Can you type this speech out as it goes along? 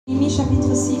Néhémie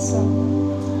chapitre 6.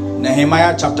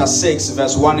 Nehemiah chapter 6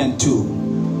 verse 1 and 2.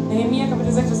 Nehemia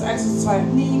Kapitel 6 Vers 1 bis 2.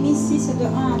 Néhémie 6 de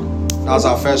 1. That's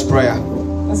our first prayer.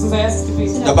 Das ist unser erstes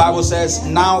Gebet. The Bible says,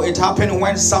 now it happened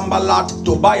when Sanballat,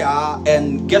 Tobiah,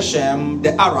 and Geshem,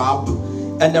 the Arab,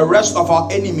 and the rest of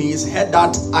our enemies heard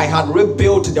that I had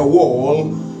rebuilt the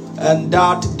wall, and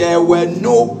that there were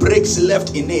no bricks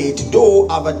left in it, though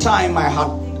at the time I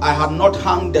had not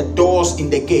hung the doors in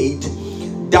the gate,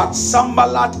 that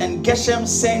Sanballat and Geshem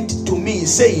sent to me,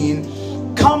 saying,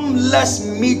 come, let's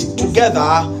meet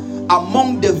together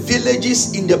among the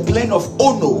villages in the plain of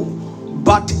Ono.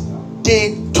 But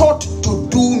they thought to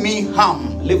do me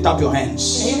harm. Lift up your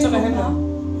hands. Hebt eure Hände.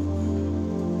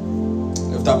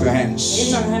 Lift up your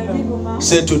hands. Hebt eure Hände.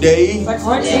 Say today, Sag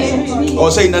heute.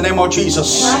 or say in the name of Jesus.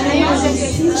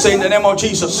 Say in the name of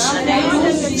Jesus.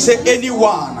 Say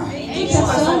anyone.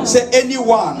 Say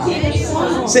anyone.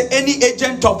 Say any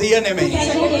agent of the enemy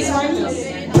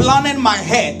planning my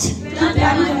head,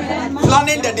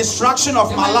 planning the destruction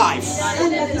of my life.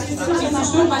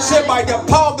 Say by the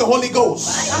power of the Holy Ghost.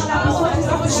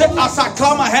 Say as I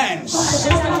clap my hands,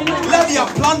 let your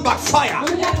plan backfire.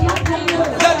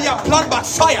 Let your plan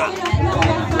backfire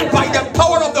by the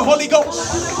power of the Holy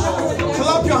Ghost.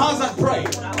 Clap your hands and pray.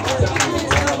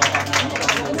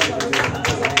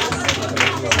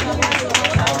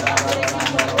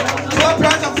 Clap your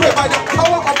hands and pray by the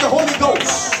power of the Holy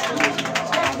Ghost.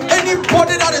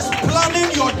 Anybody that is planning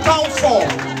your downfall,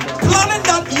 planning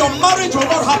that your marriage will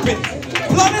not happen,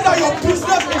 planning that your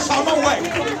business shall not work,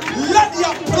 let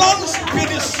your plans be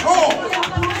destroyed.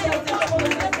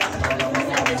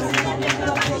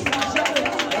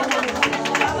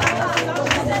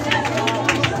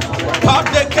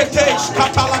 Padeketesh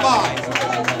katalabai,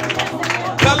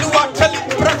 Galua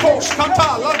telibrekos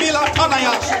katalabila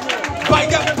tanayas. By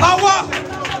the power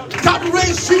that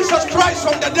raised Jesus Christ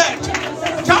from the dead,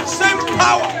 that same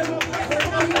power,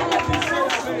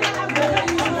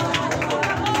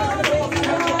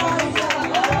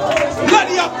 let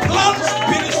your plans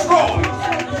be destroyed.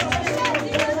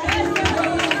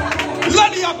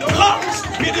 Let your plans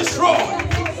be destroyed.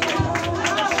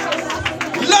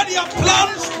 Let your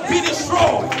plans be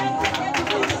destroyed.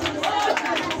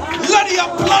 Let your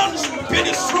plans be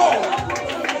destroyed.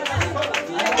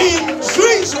 In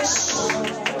Jesus'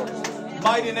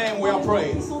 mighty name we are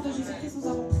praying.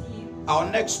 Our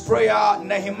next prayer,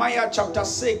 Nehemiah chapter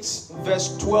 6,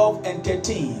 verse 12 and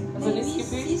 13.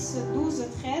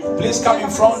 Please come in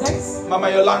front. Mama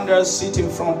Yolanda, sit in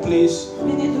front, please.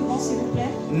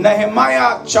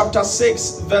 Nehemiah chapter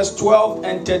 6, verse 12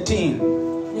 and 13.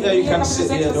 Yeah, you can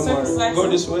sit here, don't worry. Go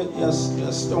this way. Yes,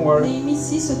 yes, don't worry.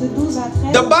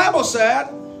 The Bible said,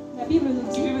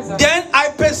 then I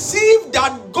perceived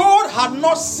that God had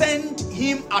not sent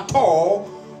him at all,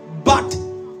 but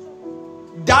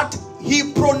that he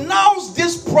pronounced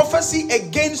this prophecy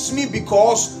against me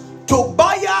because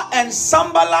Tobiah and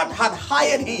Sanballat had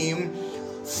hired him.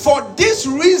 For this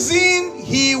reason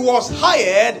he was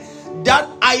hired, that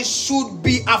I should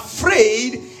be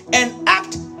afraid and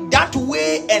act that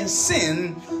way and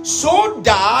sin, so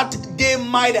that they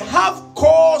might have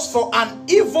cause for an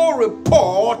evil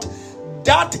report,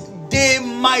 that they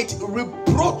might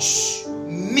reproach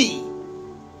me.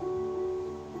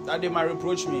 That they might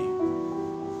reproach me.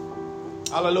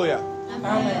 Hallelujah.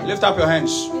 Amen. Lift up your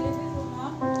hands.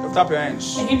 Lift up your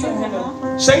hands.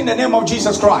 Say in the name of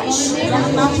Jesus Christ.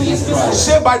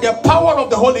 Say by the power of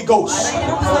the Holy Ghost.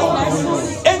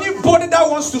 Anybody that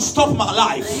wants to stop my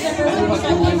life.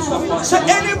 Say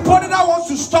anybody that wants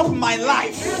to stop my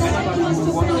life.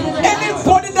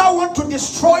 Anybody that wants to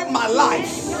destroy my life.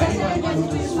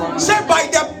 Say by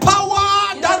the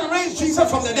power that raised Jesus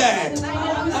from the dead.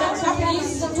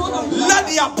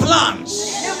 Let your plans.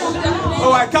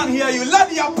 Oh, I can't hear you.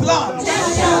 Let your plans.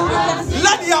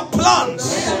 Let your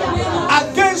plans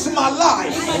against my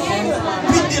life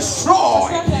be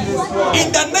destroyed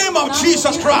in the name of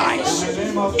Jesus Christ.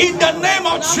 In the name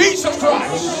of Jesus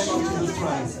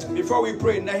Christ. Before we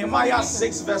pray, Nehemiah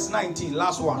 6 verse 19.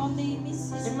 Last one.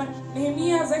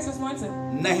 Nehemia 6 Vers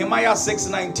 19. Nehemiah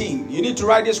 6:19. You need to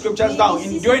write these scriptures down.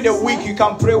 During the week you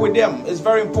can pray with them. It's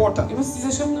very important. Ihr müsst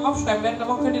diese Schriften aufschreiben. Während der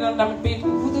Woche könnt ihr dann damit beten.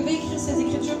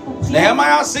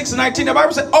 Nehemiah 6:19. The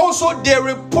Bible says, also they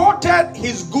reported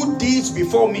his good deeds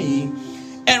before me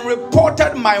and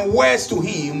reported my words to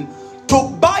him.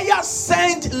 Tobiah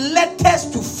sent letters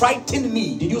to frighten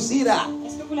me. Did you see that?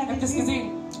 Habt ihr es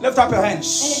gesehen? Lift up your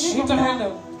hands. Hebt eure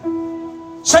Hände.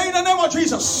 Say in the name of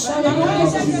Jesus.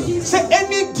 Say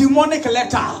any demonic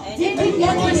letter.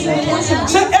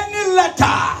 Say any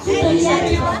letter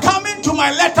coming to my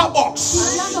letterbox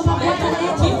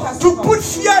to put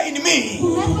fear in me.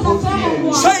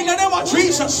 Say in the name of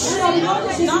Jesus,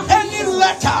 any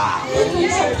letter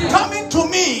coming to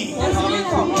me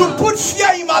to put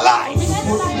fear in my life,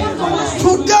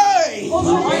 today,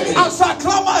 as I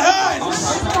clap my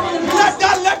hands, let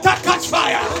that letter catch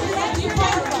fire.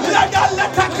 Let that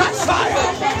letter catch fire.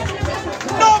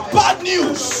 No bad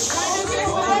news.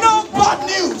 No bad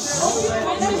news.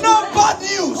 No bad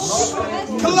news.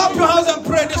 Clap your hands and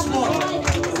pray this morning.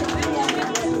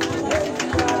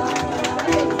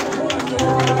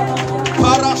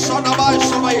 Parashadabai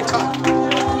Somaita.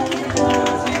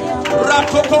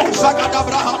 Ratoko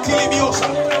Zagadabraha Tilibiosa.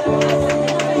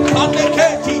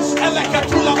 Pandeketis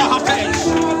Elekatula Mahates.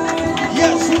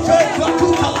 Yes, we take the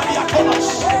two Kalamiakonas.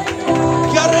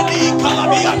 Yaredi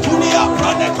Kalamia Tunia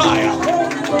Pranekaya.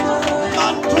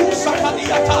 Mantu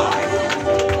Sakadiatai.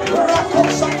 Rako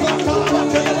Saklata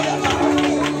Televiata.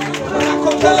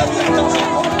 Rako Televiata.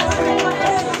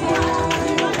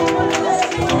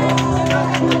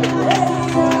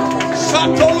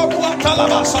 Satolo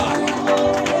Quatalabasa.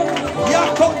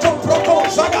 Yakoto Proto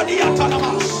Zagadiata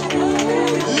Namas.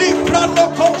 Librano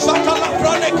Kosakala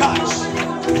Pranekas.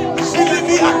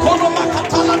 Silvia Konoma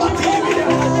Katalaba Tilibia.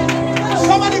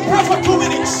 Somebody pray for 2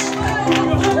 minutes.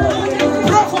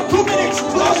 Pray for 2 minutes.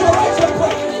 Close your eyes and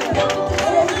pray.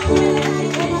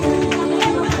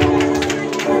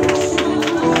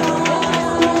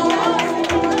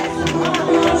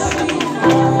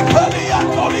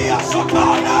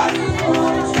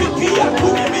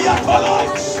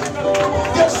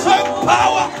 The same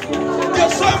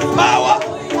power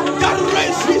that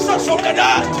raised Jesus from the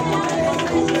dead.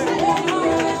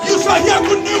 You shall hear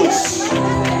good news.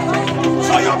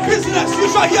 For your business, you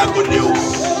shall hear good news.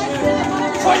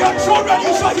 For your children,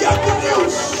 you shall hear good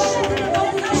news.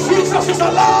 Jesus is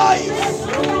alive.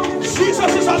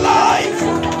 Jesus is alive.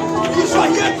 You shall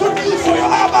hear good news for your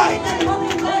Arbeit.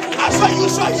 I said you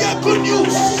shall hear good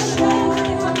news.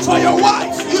 For your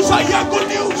wife, you shall hear good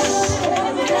news.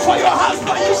 For your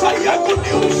husband, you shall hear good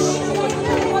news.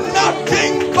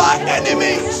 Nothing by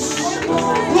enemies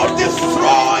will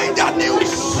destroy that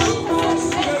news.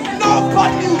 No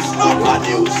bad news, no bad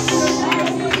news.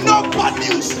 No bad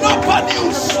news, no bad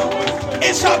news.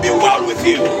 It shall be well with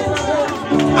you.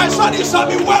 I said it shall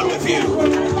be well with you.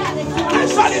 I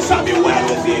said it shall be well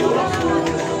with you.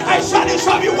 I said it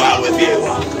shall be well with you.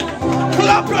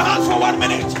 Clap your hands for 1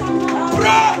 minute.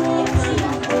 Pray.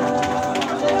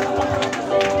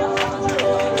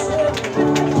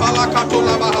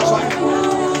 Palakatola Bahasai.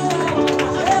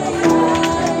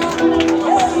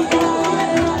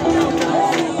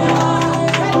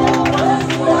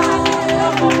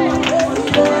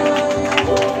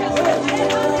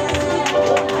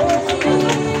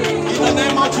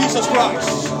 Jesus Christ.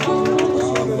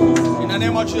 In the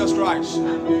name of Jesus Christ.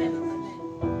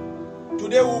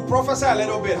 Today we'll prophesy a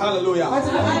little bit. Hallelujah.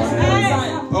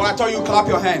 Oh, I told you clap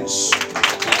your hands.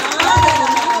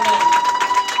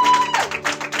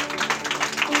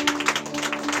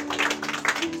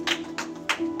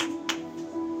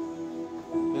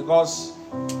 Because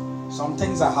some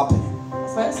things are happening.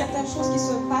 Certaines choses qui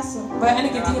se passent.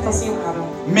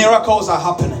 Miracles are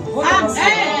happening.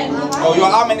 Amen. Oh,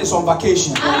 your amen is on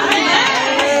vacation.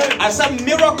 Amen. I said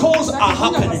miracles are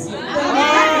happening.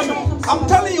 I'm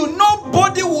telling you,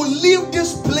 nobody will leave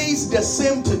this place the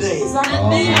same today.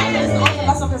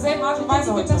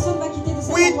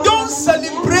 We don't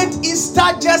celebrate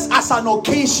Easter just as an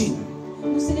occasion.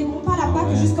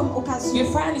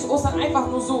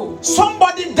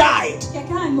 Somebody died.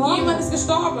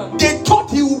 They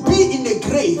thought he would be in the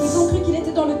grave.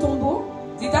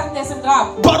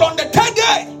 But on the third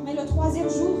day,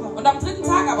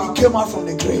 he came out from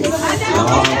the grave.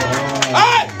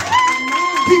 Hey!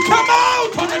 He came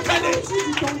out from the third day.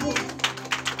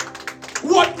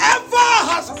 Whatever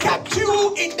has kept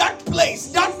you in that place,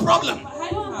 that problem,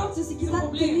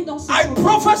 I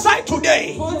prophesy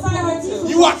today,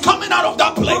 you are coming out of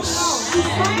that place.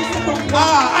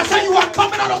 I said you are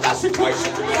coming out of that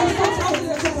situation.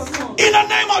 In the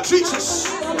name of Jesus.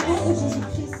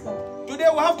 Today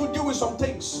we have to deal with some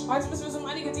things.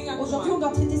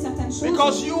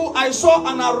 Because I saw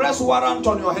an arrest warrant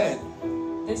on your head.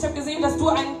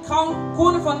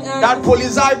 That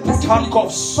police put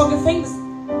handcuffs.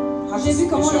 J'ai vu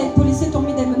comment les policiers t'ont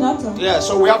mis des menottes. Yeah,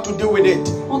 so we have to deal with it.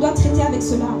 On doit traiter avec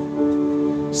cela.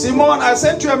 Simon, I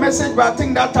sent you a message, but I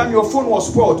think that time your phone was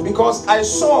spoiled because I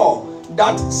saw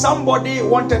that somebody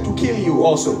wanted to kill you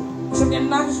also. And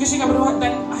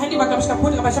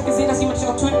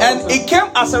it came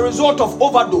as a result of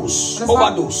overdose.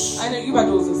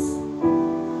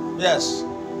 Yes.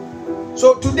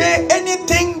 So today,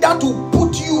 anything that will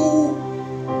put you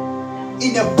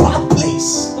in a bad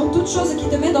place, Donc toute chose qui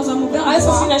te met dans un mauvais Alles,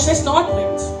 was dich in endroit. einen schlechten Ort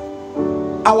bringt.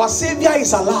 our Savior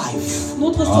is alive.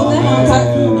 Notre sauveur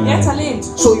est Er lebt.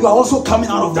 So you are also coming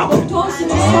out of that place. toi aussi tu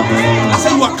sors. I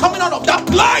say you are coming out of that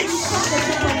place.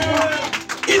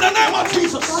 In the name of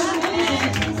Jesus.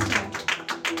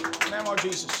 In the name of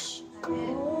Jesus.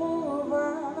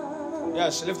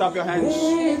 Yes, lift up your hands.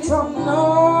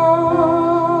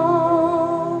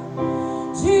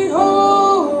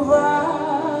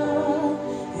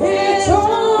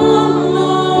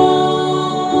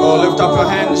 Oh, lift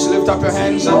up your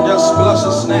hands and just bless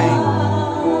His name.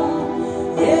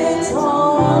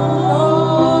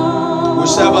 We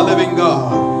serve a living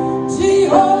God.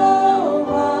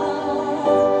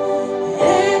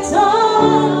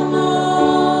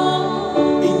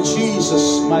 In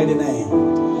Jesus' mighty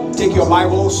name. Take your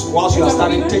Bibles. Whilst you are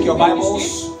studying, take your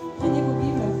Bibles. Prenez vos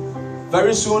Bibles.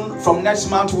 Very soon, from next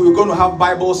month, we're going to have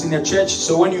Bibles in the church.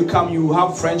 So when you come, you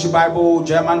have French Bible,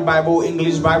 German Bible,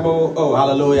 English Bible. Oh,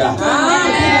 hallelujah.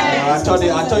 I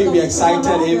thought you'd be excited.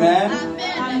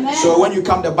 Amen. So when you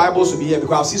come, the Bibles will be here.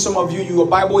 Because I see some of you, your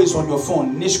Bible is on your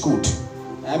phone. Nicht gut.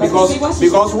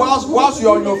 Because whilst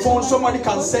you're on your phone, somebody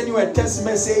can send you a text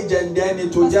message and then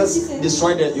it will just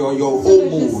destroy your whole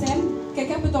mood.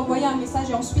 Quelqu'un peut t'envoyer un message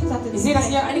et ensuite ça te Ich sehe, dass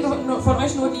ihr einige von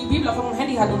euch nur die Bibel auf eurem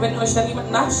Handy hat und wenn euch dann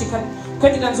jemand nachschickt,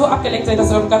 könnt ihr dann so abgelenkt sein,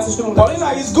 dass eure ganze Stimmung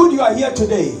Paulina, it's good you are here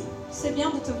today. C'est bien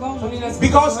de te voir aujourd'hui.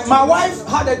 Because my wife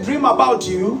had a dream about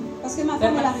you. Parce que ma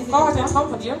femme elle a rêvé. Frau hat einen Traum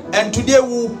von dir. And today we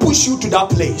will push you to that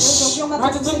place. Aujourd'hui on va te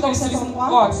Heute pousser drücken wir dans dich zu cet diesem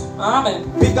endroit. Ort. Amen.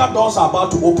 Bigger doors are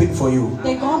about to open for you.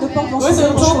 Des grandes portes vont Größere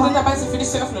s'ouvrir pour Türen sind toi. dabei, sich für dich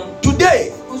zu öffnen.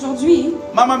 Today, Aujourd'hui,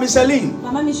 Mama Micheline,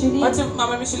 Maman Micheline, Heute,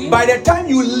 Mama Micheline, by the time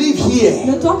you leave here,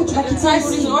 le temps que tu vas die quitter Zeit, wo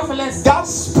du ici, diesen Ort verlässt, that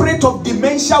spirit of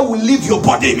dementia will leave your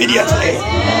body immediately.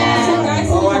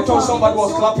 Oh, I thought somebody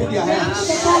was clapping their hands.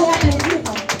 quelqu'un allait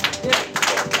applaudir.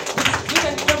 wird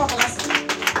dein Körper verlassen.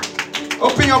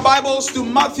 Open your Bibles to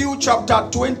Matthew chapter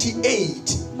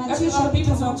 28. Matthieu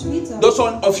chapitre 28. Those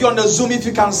of you on the Zoom, if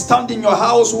you can stand in your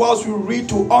house whilst we read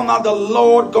to honor the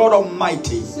Lord God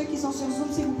Almighty. Ceux qui sont sur Zoom,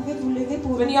 si vous pouvez vous lever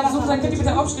pour Wenn ihr am Zoom seid, könnt ihr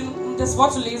bitte aufstehen, um das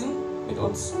Wort zu lesen mit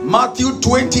uns. Matthew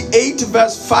 28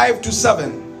 verse 5 to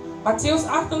 7. Matthäus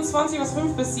 28, Vers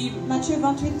 5 bis 7. Matthieu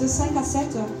 28 de 5 à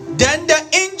 7. Then the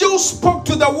angel spoke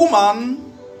to the woman.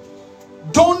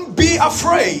 Don't be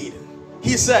afraid,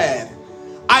 he said.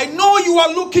 I know you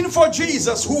are looking for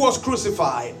Jesus who was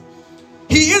crucified.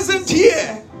 He isn't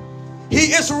here.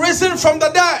 He is risen from the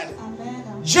dead, Amen.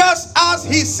 just as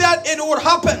he said it would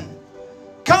happen.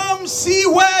 Come see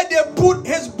where they put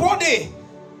his body.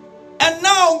 And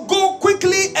now go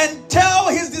quickly and tell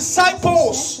his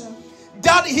disciples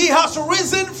that he has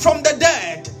risen from the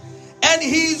dead. And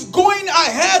he is going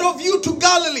ahead of you to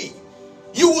Galilee.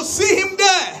 You will see him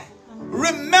there.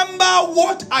 Remember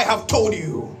what I have told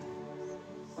you.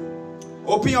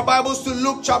 Open your Bibles to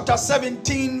Luke chapter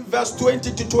 17 verse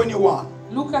 20 to 21.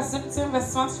 Lukas 17,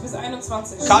 Vers 20 bis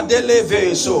 21.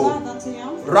 Kadeleve so.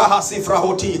 21.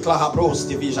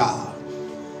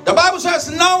 The Bible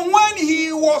says, now when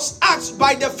he was asked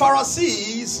by the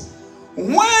Pharisees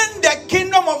when the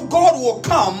kingdom of God will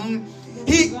come,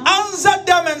 he answered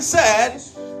them and said,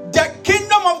 the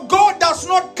kingdom of God does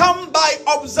not come by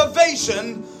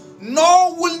observation,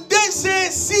 nor will they say,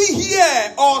 see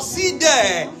here or see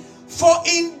there. For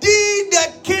indeed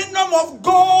the kingdom of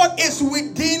God is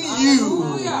within you.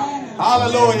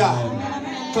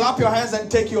 Hallelujah. Clap your hands and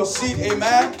take your seat.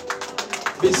 Amen.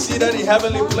 Be seated in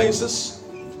heavenly places.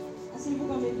 Asseyez-vous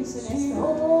dans les lieux célestes.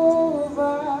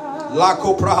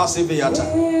 Lako prahasiviata.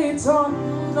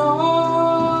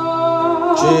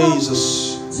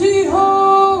 Jesus.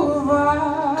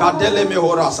 Kadele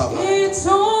mehorasava.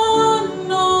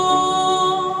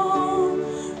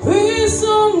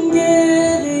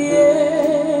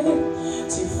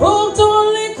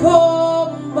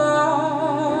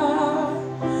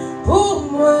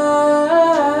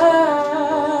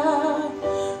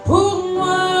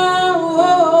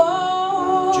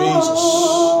 Jesus.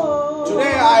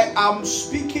 Today I am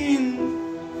speaking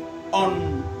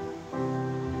on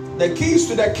the keys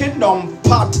to the kingdom,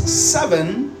 part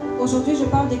 7. Aujourd'hui, je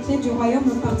parle des clés du royaume,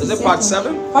 partie Is it 7. part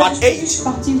 7? Part 8.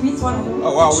 Partie 8, pardon.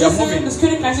 Oh wow, we are Schlüssel moving. des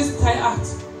Königreiches Teil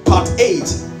 8. Part 8.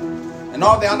 And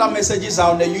all the other messages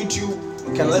are on the YouTube.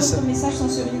 You can Les autres listen. messages sont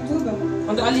sur YouTube.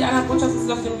 Und all die anderen Botschaften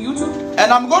sind auf dem YouTube.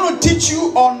 And I'm going to teach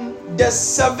you on the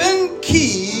 7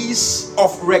 keys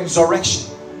of resurrection.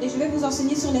 Et je vais vous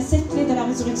enseigner sur les 7 clés de la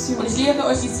résurrection. Und ich lehre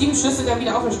euch die 7 Schlüssel der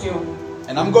Wiederauferstehung.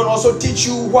 And I'm going to also teach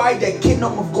you why the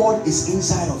kingdom of God is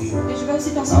inside of you. Et je vais aussi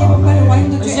t'enseigner pourquoi le royaume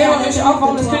de Dieu est à l'intérieur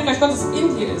de toi.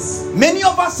 Many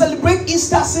of us celebrate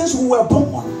Easter since we were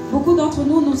born. Beaucoup d'entre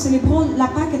nous, nous célébrons la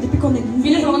Pâque depuis qu'on est né.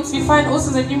 Viele von uns, wir feiern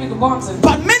Ostern, seitdem wir geboren sind.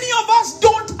 But many of us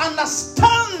don't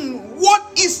understand what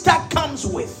Easter comes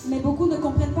with. Mais beaucoup ne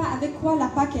comprennent pas avec quoi la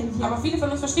Pâque elle vient. Aber viele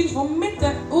von uns verstehen nicht, womit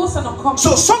der Ostern noch kommt.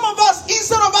 So some of us,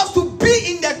 instead of us to be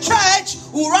in the church,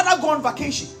 we would rather go on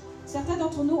vacation. Certains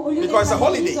d'entre nous, au lieu d'être Because à it's a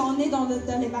holiday. l'église, on est dans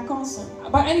les vacances.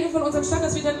 Aber einige von uns, anstatt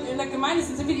dass wir dann in der Gemeinde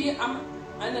sind, sind wir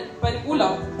bei dem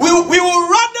Urlaub. We will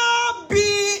rather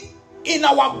be in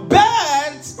our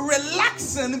beds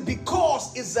relaxing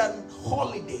because it's a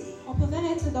holiday. On préfère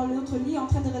être dans notre lit en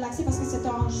train de relaxer parce que c'est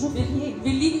un jour férié.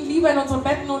 Wir liegen lieber in unseren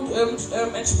Betten und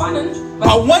entspannen.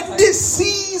 But when this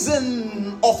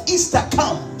season of Easter Mais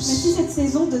comes, si cette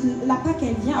saison de la Pâque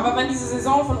elle vient, Aber wenn diese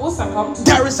Saison von Ostern kommt,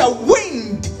 there is a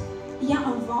wind il y a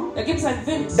un vent da gibt es einen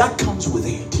Wind. that comes with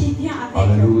it. qui vient avec.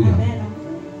 Alléluia. Amen.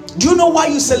 Do you know why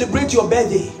you celebrate your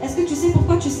birthday? Est-ce que tu sais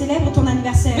pourquoi tu célèbres ton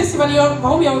anniversaire? Wisst ihr,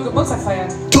 warum ihr euren Geburtstag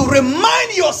feiert? To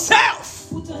remind yourself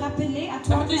Pour te rappeler à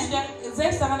Damit du dich toi-même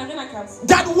selbst daran erinnern kannst,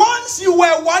 that once you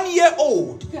were 1 year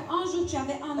old, qu'un jour tu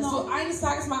avais un dass an. du eines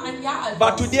Tages mal ein Jahr alt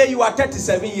but warst. today you are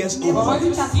 37 years Mais old. Aber heute aujourd'hui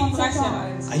bist tu du as 37 37 Jahre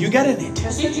ans. alt. Are you getting it?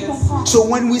 Est-ce que Versteht tu ihr? comprends? So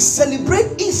when we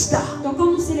celebrate Easter, Donc quand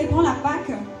nous célébrons la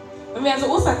Pâque, Wenn wir also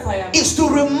Ostern feiern, it's to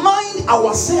remind c'est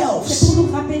ourselves, pour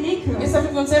nous rappeler que ist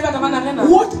damit wir uns selber daran erinnern.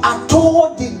 what at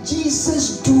all did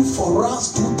Jesus do for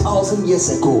us 2,000 years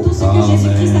ago? tout ce que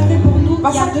Jésus-Christ a fait pour nous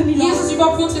Was il y a hat 2000 ans. Jesus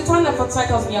überhaupt für uns getan hat vor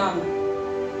 2000 Jahren?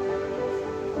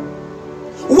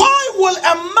 Why will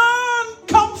a man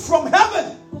come from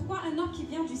heaven Pourquoi un homme qui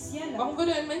vient du ciel Warum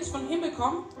würde ein Mensch vom Himmel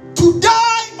kommen, to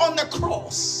die on the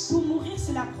cross pour mourir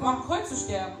sur la um am croix Kreuz zu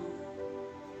sterben?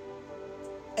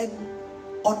 and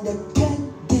on the 10th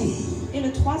day et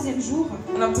le troisième jour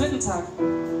Und am dritten Tag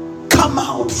come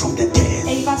out from the dead?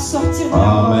 et il va sortir de la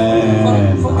mort?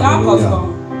 Amen. vom Grab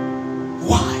rauskommen?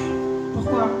 Why?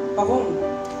 Pourquoi? Warum?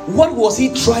 What was he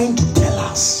trying to tell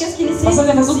us? Qu'est-ce qu'il essayait Was hat de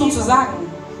er nous versucht uns zu dire? sagen?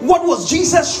 What was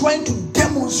Jesus trying to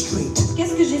demonstrate?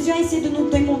 Qu'est-ce que Jésus a essayé de nous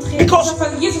démontrer? Because Was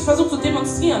hat Jesus versucht zu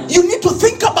demonstrieren? you need to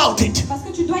think about it. Parce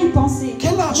que tu dois y penser. Du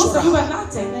musst darüber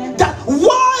nachdenken. That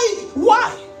why?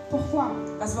 Pourquoi?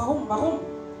 Was, warum?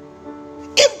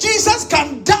 If Jesus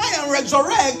can die and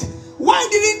resurrect, why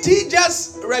didn't he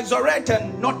just resurrect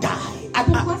and not die?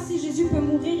 Pourquoi si Jésus peut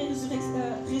mourir et résurrecter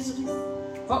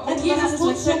Wenn Jesus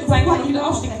tot sein kann und wieder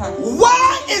aufstehen kann.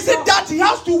 Why is it that he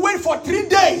has to wait for 3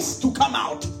 days to come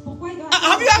out? Pourquoi il doit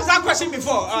Have you asked that question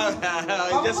before?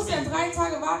 Warum Just muss er me. 3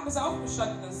 Tage warten, bis er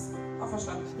aufgestanden ist?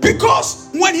 Auferstanden. Because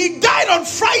when he died on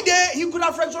Friday, he could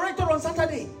have resurrected on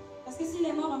Saturday. Parce que s'il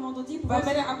est mort un vendredi, il peut Weil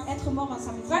wenn er am être mort un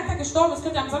samedi. Freitag gestorben ist,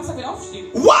 könnte er am Samstag wieder aufstehen.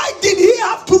 Why did he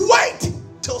have to wait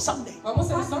till Sunday? Warum muss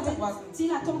er bis Sonntag warten?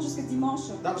 S'il attend jusqu'à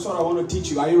dimanche. That's what I want to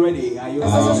teach you. Are you ready? Are you Das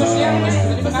ist, was ich erklären möchte. Seid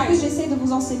ihr C'est ça que bereit? j'essaie de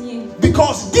vous enseigner.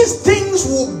 Because these things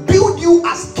will build you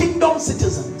as kingdom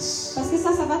citizens. Parce que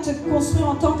ça va te construire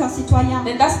en tant qu'un citoyen.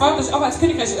 Denn das baut euch auch als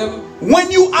Königreich.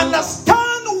 When you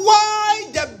understand why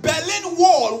the Berlin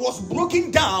Wall was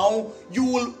broken down, you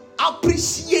will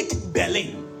appreciate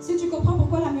Berlin. Si tu comprends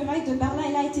pourquoi la muraille de Berlin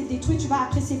elle a été détruite, tu vas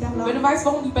apprécier Wenn Berlin. du weißt,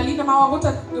 warum die Berliner Mauer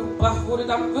runtergebracht wurde,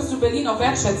 dann wirst du Berlin auch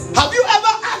wertschätzen. Have you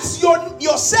ever asked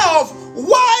yourself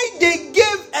why they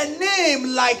give a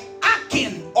name like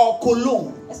Akin or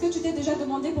Cologne? Est-ce que tu t'es déjà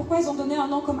demandé pourquoi ils ont donné un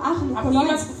nom comme Arles ou Haben Cologne?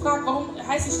 jemals gefragt, warum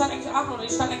heißt die Stadt eigentlich Aachen oder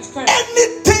die Stadt eigentlich Köln?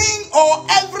 Anything or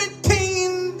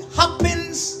everything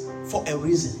happens for a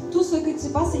reason. Tout ce que tu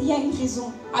passes, il y a une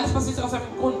raison. Alles passiert aus einem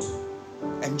Grund.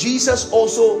 And Jesus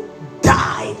also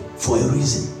died for a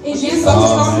reason. Et Jesus Jésus est a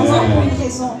mort gestorben pour une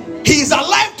raison. He is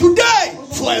alive today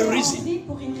for a Aujourd'hui, il est en reason. vie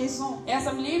pour une raison. Er ist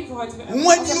am Leben für heute.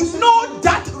 When you know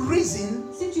that reason,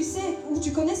 Si tu sais ou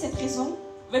tu connais cette raison,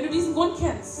 Wenn du diesen Grund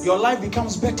kennst, your life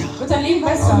becomes better. wird dein Leben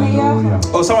va être besser. meilleur.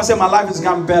 Oh, someone said my life is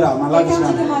getting better. My life is Quelqu'un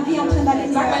dit que getting ma vie est en train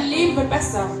d'aller Sag, mieux. mein Leben wird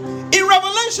besser. In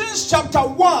Revelations chapter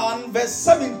 1, verse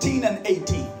 17 and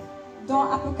 18.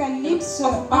 Dans Apocalypse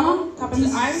Offenbarung, 1, Kapitel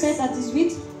 1. 17 à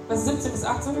 18, Vers 17 bis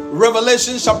 18.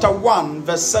 Revelation chapter 1,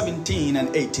 verse 17 and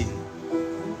 18.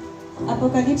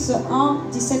 Apocalypse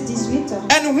 1, 17, 18.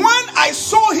 And when I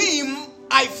saw him,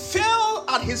 I fell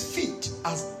at his feet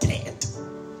as dead.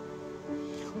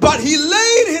 But he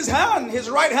laid his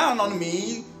right hand on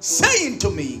me, saying to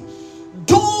me,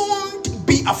 don't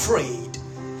be afraid.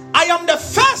 I am the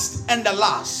first and the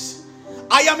last.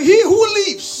 I am he who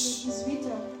lives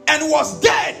 18. and was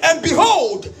dead, and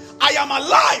behold, I am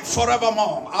alive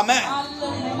forevermore. Amen.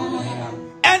 Halleluja.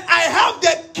 And I have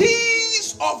the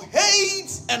keys of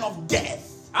Hades and of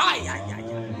death. Ay, ay, ay,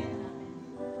 ay.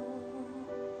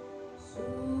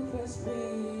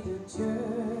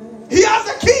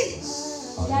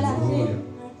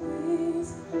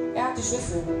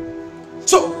 Schlüssel.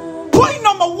 So, point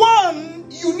number one,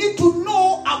 you need to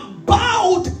know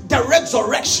about the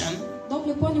resurrection. Donc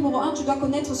le point numéro 1, tu dois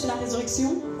connaître sur la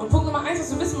résurrection. Und Punkt Nummer 1, was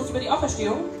du wissen musst über die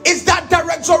Auferstehung, Is that the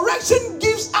resurrection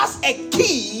gives us a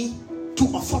key to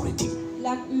authority.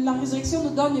 La résurrection nous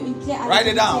donne une clé à Write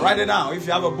it down, l'autorité. write it down if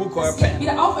you have a book or a dass die pen.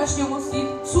 Wiederauferstehung uns den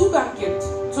Zugang gibt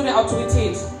zu der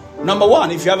Autorität. Number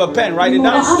one, if you have a pen, write it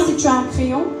Numéro down. 1, si tu as un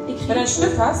crayon, Wenn du écris einen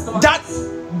Stift hast, Nummer That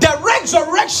 1, the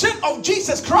resurrection of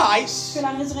Jesus Christ que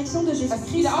la résurrection de dass die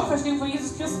Jésus-Christ Wiederauferstehung von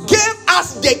Jesus Christus gave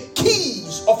us the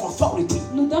keys of authority.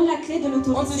 nous donne la clé de uns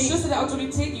den l'autorité. Schlüssel der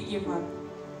Autorität gegeben hat.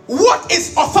 What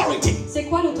is authority? C'est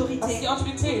quoi Was ist l'autorité? die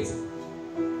Autorität?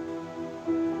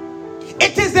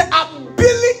 It is the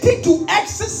ability to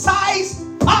exercise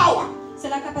power. C'est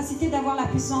la capacité d'avoir la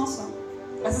puissance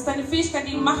Es ist deine Fähigkeit,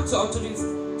 die Macht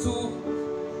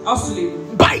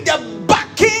auszuleben. By the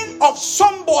backing of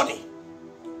somebody.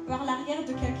 par l'arrière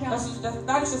de quelqu'un.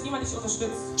 Dadurch, dass jemand dich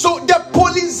unterstützt. So the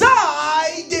police,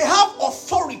 they have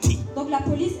authority. Donc la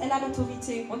police, elle a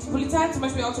l'autorité. Und die Polizei hat zum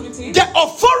Beispiel Autorität. The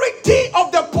authority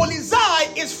of the Polizei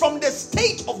is from the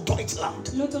state of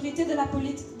Deutschland. L'autorité de la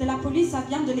police, ça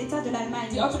vient de l'État de l'Allemagne.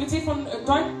 Die Autorität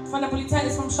von der Polizei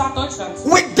ist vom Staat Deutschland.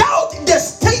 Without the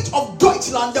state of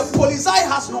Deutschland, the Polizei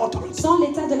has no authority. Sans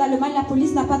l'État de l'Allemagne, la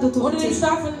police n'a pas Ohne d'autorité. den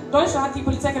Staat von Deutschland hat die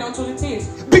Polizei keine Autorität.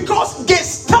 Because they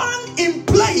stand in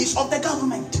place of the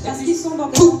government Parce qu'ils sont dans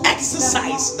des to mandats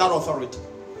exercise that authority.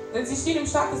 Denn sie stehen im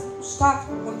Staat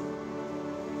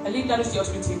und erleben dadurch die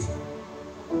Autorität.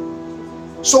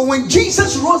 So when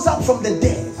Jesus rose up from the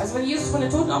dead, Also wenn Jesus von den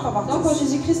Toten auferwacht Donc quand ist,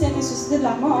 Jésus-Christ est ressuscité de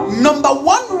la mort, number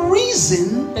one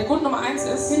reason der Grund Nummer 1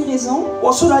 ist, une raison,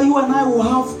 was so that you and I will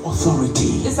have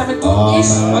authority. ist, damit du und ich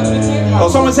Autorität Or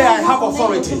haben. someone say, I have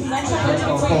authority. Sag ich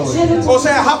Autorität. j'ai l'autorité. Or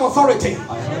say, I have authority.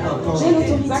 J'ai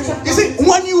l'autorité. You see,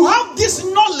 when you have this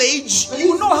knowledge,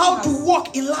 you know how to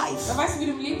walk in life. Da weißt du, wie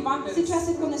du im Leben Si wandelst. tu as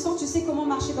cette connaissance, tu sais comment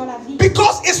marcher dans la vie.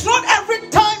 Because it's not every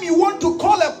time you want to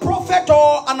call a prophet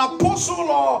or an apostle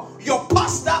or your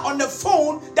pastor on the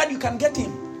phone that you can get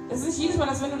him. Es ist nicht jedes Mal,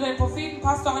 dass wenn du deinen Propheten,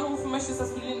 Pastor anrufen möchtest,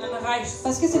 dass du den dann erreichst.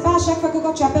 Parce que c'est pas à chaque fois que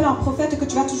quand tu appelles un prophète que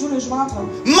tu vas toujours le joindre.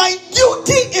 My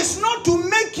duty is not to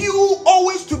make you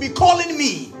always to be calling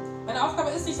me. Meine Aufgabe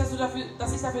ist nicht, dass ich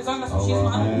dafür sorge, dass du mich jedes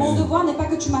Mal anrufst. Mon devoir n'est pas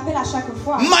que tu m'appelles à chaque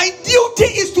fois. My duty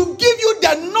is to give you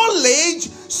the knowledge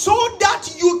so that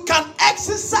you can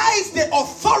exercise the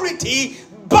authority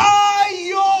by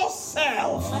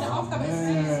yourself. Meine Aufgabe ist,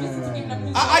 dir das Wissen zu geben,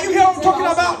 damit du Are you hearing what I'm talking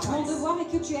about? Mon devoir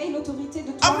est que tu aies l'autorité de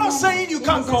I'm toi-même. not saying you et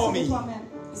can't l'exercer call de me. toi-même.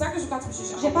 Ich sage nicht, du kannst mich nicht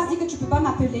J'ai anrufen. pas dit que tu peux pas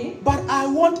m'appeler, But I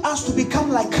want us to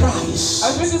become like Christ.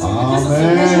 Aber ich möchte, dass wir mit Christus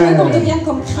mais je sind. veux qu'on devienne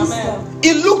comme Christ. Amen.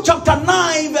 In Luke chapter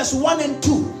 9, verse 1 and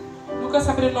 2, Lukas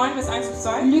Kapitel 9, Vers 1 bis 2.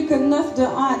 Luc 9 de 1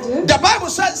 à 2. the Bible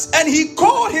says, and he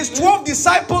called his 12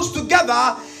 disciples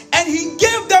together, and he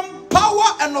gave them power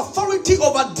and authority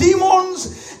over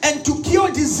demons and to cure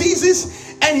diseases,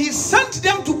 and he sent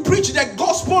them to preach the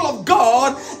gospel of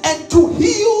God and to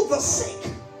heal the sick.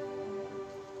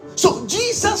 So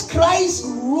Jesus Christ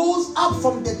rose up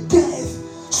from the dead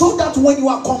so that when you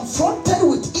are confronted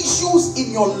with issues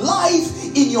in your life,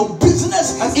 in your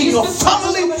business, in your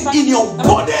family, in your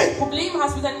body, Probleme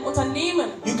hast mit deinem Unternehmen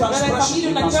You oder can deiner sprechen, Familie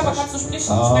und you deinem can Körper sprechen.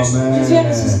 kannst du sprechen. Jésus est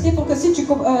ressuscité pour que si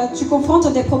tu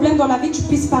confrontes des problèmes dans la vie, tu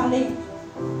puisses parler.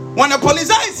 when a police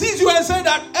sees you and say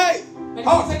that, hey, Wenn die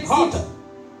halt, Polizei dich halt, sieht,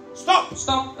 stop.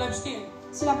 stopp, bleib stehen.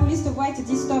 Si la police te voit et te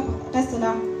dit stop, reste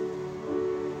là.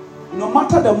 No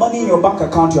matter the money in your bank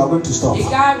account, you are going to stop.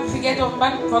 Egal wie viel Geld du auf dem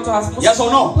Bankkonto hast, musst Yes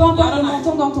or no? Peu importe Ja le oder nein?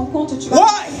 montant dans ton compte, tu vas.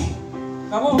 Why?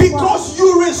 Warum? Because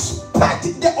you respect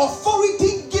the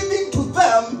authority given to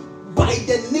them by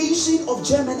the nation of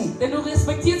Germany. Denn du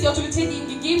respektierst die Autorität, die ihnen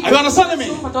gegeben Are you understanding me?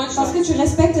 von Parce Deutschland. que tu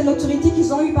respectes l'autorité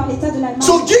qu'ils ont eue par l'État de l'Allemagne.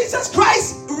 So Jesus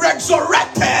Christ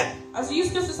resurrected Also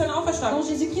Jesus Christus ist dann Donc auferstanden,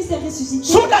 Jésus-Christ est ressuscité.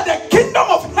 so that the kingdom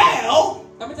of hell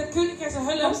damit der Königreich der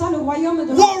Hölle Comme ça, le royaume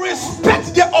de will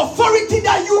respect the authority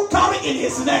that you carry in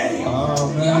his name.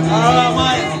 die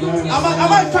Am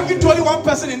Autorität I talking to only one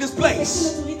person in this C'est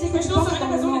place? l'autorité Ich que tu stoße portes eine dans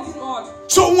le Person in monde. diesem Ort.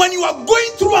 So when you are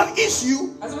going through an issue,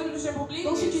 Also wenn du durch ein Problem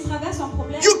Donc si tu gehst, traverses un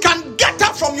problème, you can get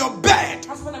up from your bed.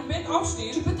 kannst du von deinem Bett tu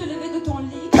aufstehen. peux te lever de ton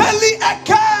lit. Peli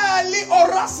ekeli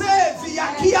orase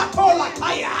viakiato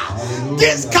lakaya.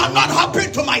 This cannot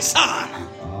happen to my son.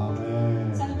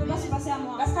 Ça ne peut pas se passer à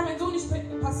moi. Das kann mein Sohn nicht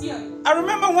passieren. I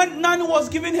remember when Nani was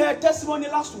giving her testimony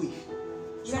last week.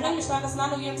 Ich erinnere mich daran, dass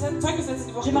Nano ihren Zeugnis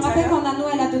letzte Woche Je me gezeigt rappelle hat. quand Nano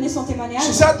elle a donné son témoignage.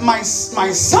 She said, my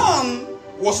son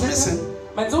was missing.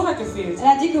 Mein Sohn hat gefehlt. Elle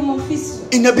a dit que mon fils.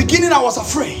 In the beginning, I was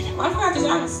afraid. Am Anfang hatte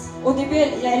ich Angst. Au début,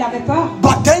 elle avait peur.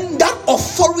 But then that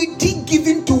authority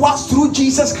given to us through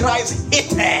Jesus Christ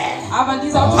hit her. Aber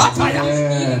diese Autorität,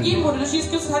 die ihr gegeben wurde durch Jesus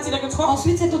Christus, hat sie da getroffen.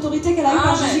 Ensuite, cette autorité qu'elle a eue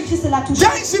par Jésus-Christ, elle a touché.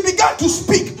 Then she began to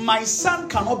speak. My son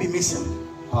cannot be missing.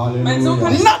 Mein Sohn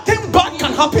kann Nothing bad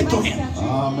can happen to him.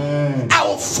 Amen. I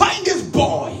will find this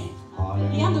boy.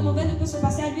 Rien de mauvais ne peut se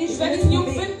passer à lui. Ich werde diesen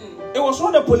Jungen finden. It was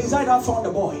not the police that found the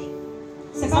boy.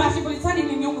 C'est pas die Polizei, die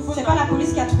den Jungen gefunden c'est pas la hat.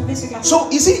 police qui a trouvé ce garçon. So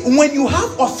you see, when you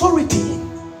have authority,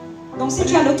 Donc si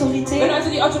tu as l'autorité, Wenn du also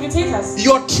die Autorität hast,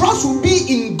 your trust will be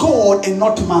in God and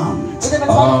not man. wird dein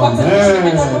Vertrauen Gott sein,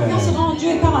 nicht ta in confiance sera en Dieu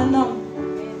et pas en homme.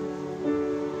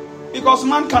 Because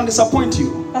man can disappoint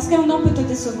you. Parce qu'un homme peut te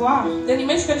décevoir. Denn die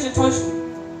Menschen können dich enttäuschen.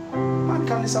 Man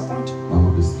can disappoint you.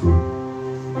 Mama, this is true.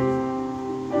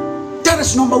 That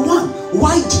is number one.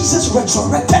 Why Jesus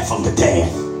resurrected from the dead.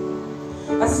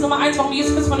 Das ist Nummer 1, warum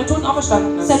Jesus Christus von den Toten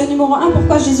auferstanden ist. C'est le numéro 1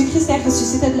 pourquoi Jésus-Christ est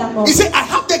ressuscité de la mort. He said, I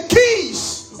have the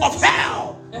keys of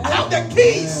hell. I have the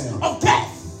keys of death.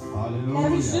 Er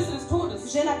hat die Schlüssel des Todes.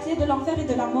 J'ai la clé de l'enfer et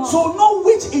de la mort. So no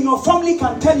witch in your family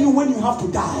can tell you when you have to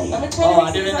die. Damit Oh,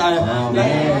 I keine didn't.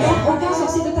 Aucun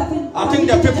sorcier de ta famille. I think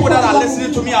the people that are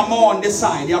listening to me are more on this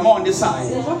side. They are more on this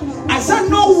side. I said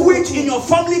no witch in your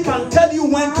family can tell you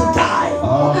when to die.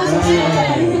 Aucun sorcier de ta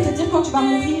famille peut te dire quand tu vas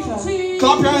mourir.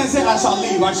 Clap your hands and say, I shall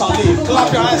live. I shall live.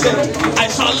 Clap your hands and say, I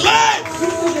shall live.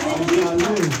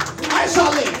 I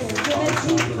shall live.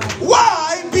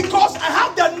 Why? Because I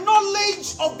have the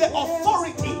knowledge of the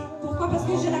authority. Pourquoi? Parce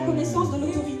que j'ai la connaissance de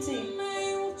l'autorité.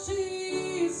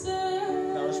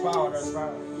 There is power. There is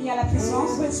power. Il y a la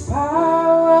puissance. There's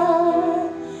power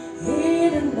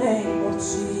in the name of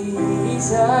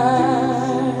Jesus.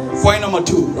 Point number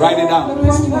 2. Write it down.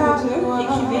 Point numéro 2,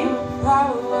 écrivez.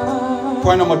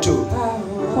 Point number 2.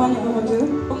 Point numéro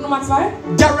 2. Punkt Nummer 2.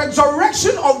 The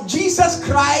resurrection of Jesus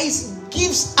Christ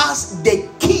gives us the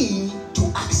key to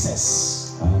access.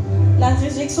 La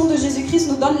résurrection de Jésus-Christ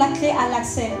nous donne la clé à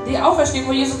l'accès. Die Auferstehung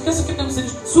von Jesus Christus gibt uns den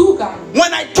Zugang.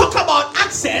 When I talk about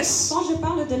access, Quand je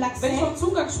parle de Wenn l'accès, ich vom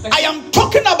Zugang I spreche, am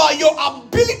talking about your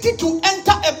ability to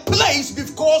enter a place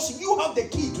because you have the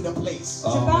key to the place.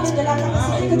 je parle de la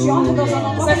capacité que tu entres dans un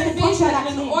endroit das parce ist que die toi tu as Fähigkeit, la in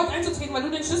einen clé. Ort einzutreten, weil du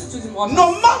den Schlüssel zu diesem Ort No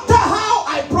hast. matter how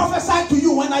I prophesy to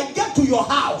you, when I get to your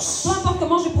house, Peu importe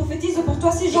comment je prophétise pour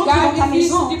toi, si j'entre Egal dans ta wie viel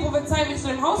maison, die Prophezei, wenn du zu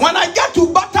dem Haus when I get to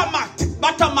Buttermarkt,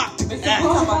 wenn du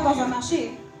quand je pars dans un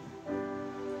marché,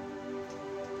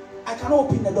 I cannot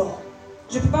open the door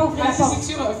je ne peux pas ouvrir la kannst du porte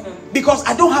die Türe öffnen. because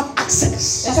I don't have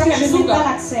access. parce que je n'ai pas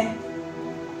l'accès.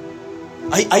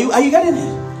 Are you getting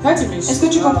it? Hört ihr mich? Est-ce que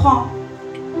tu comprends?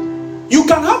 You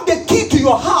can have the key to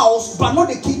your house, but not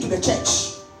the key to the church.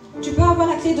 Tu peux avoir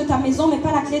la clé de ta maison, mais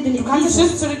pas la clé de Du kannst den l'église.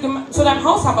 Schlüssel zu deinem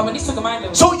Haus haben, aber nicht zur Gemeinde.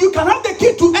 So you can have the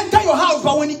key to enter your house,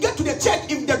 but when you get to the church,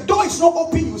 if the door is not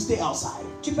open, you stay outside.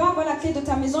 Tu peux avoir la clé de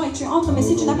ta maison et tu entres, mais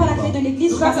si tu n'as pas la clé de l'église,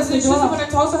 Du tu vas kannst also den rester Schlüssel dehors. von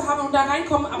deinem Zuhause haben und da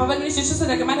reinkommen, aber wenn du nicht den Schlüssel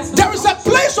der Gemeinde hast, There is a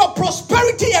place of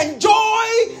prosperity and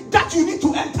joy that you need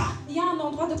to enter. Il y a un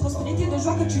endroit de prospérité et de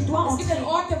joie que tu dois es gibt entrer. einen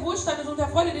Ort der Wohlstandes und der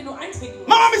Freude, den du eintreten musst.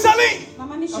 Mama Misali,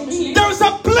 Maman Micheline, there is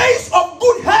a place of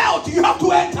good health you have to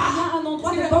il y enter. a un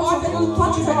endroit Es de gibt einen bonne Ort der santé où toi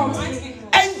tu Gesundheit, vas den du entrer. eintreten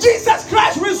musst. And Jesus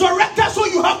Christ resurrected, so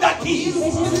you have that key. Et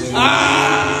Jésus-Christ,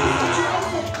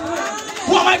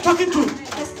 Who am I talking to?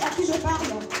 à qui je parle?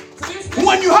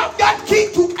 When you have that key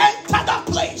to enter that Quand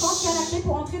tu place, as la clé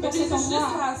pour entrer Wenn dans du cet diesen Schlüssel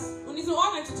endroit, hast, um diesen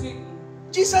Ort einzutreten.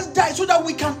 Jesus died so that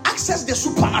we can access the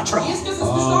supernatural. Jesus Christus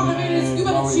ist gestorben, damit wir ins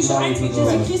Übernatürliche eintreten können.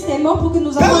 Jésus-Christ est mort pour que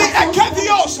nous avons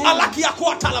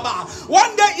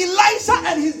One day Elijah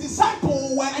and his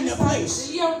disciple were in a place.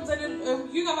 Elia und seine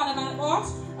Jünger waren an einem Ort.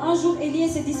 Un jour, Élie et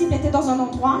ses disciples étaient dans un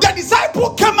endroit. The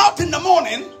disciple came out in the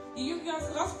morning Die Jünger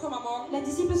sind rausgekommen am Morgen. Les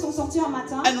disciples sont sortis un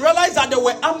matin. and realized that there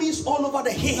were armies all over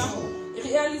the hill.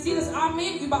 Realisiert, dass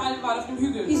Armeen überall waren auf dem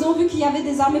Hügel. Ils ont vu qu'il y avait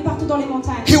des armées partout dans les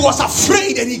montagnes. He was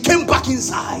afraid and he came back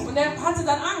inside. Und er hatte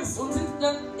dann Angst und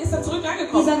ist dann zurück Ils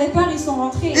reingekommen. avaient peur, ils sont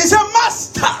rentrés. He said,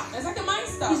 Master, Er sagte,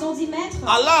 Meister, Ils ont dit, Maître,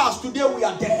 alas, today we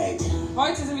are dead.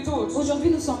 heute sind wir tot. aujourd'hui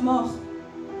nous sommes morts.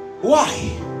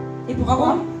 Why? Et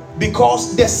pourquoi?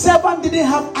 Because the servant didn't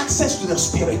have access to the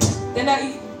spirit. Denn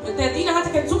der Diener hatte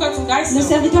keinen Zugang zum Geist. Le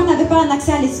serviteur n'avait pas un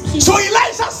accès à l'esprit. So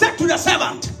Elijah said to the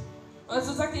servant,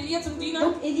 Also sagt Elia zum Diener,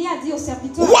 Donc Élie a dit au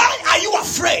serviteur, why are you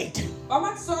afraid? warum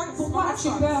hast du Angst? pourquoi Warum as-tu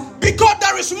hast du peur? Angst? Because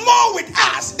there is more with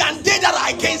us than they that are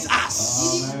against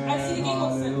us. Als die gegen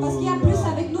uns sind. Parce qu'il y a plus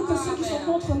avec nous que ceux qui sont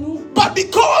contre nous. But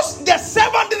because the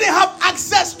servant didn't have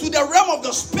access to the realm of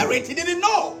the spirit, he didn't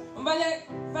know. Und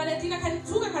weil der Diener keinen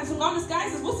Zugang hat zum Raum des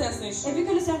Geistes, wusste er es nicht. Et vu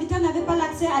que le serviteur n'avait pas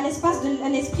l'accès à l'espace de à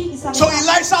l'esprit, il savait So pas.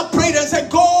 Elisha prayed and said,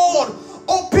 God,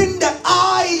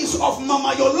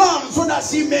 Mama Yolande so that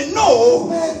she may know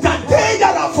that they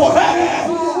that are for her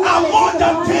are more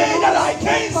than they that are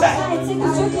against her. Elle sait que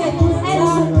ceux qui sont pour elle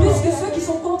sont plus que ceux qui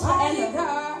sont contre elle.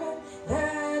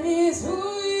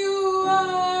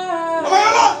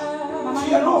 Mama Yolande,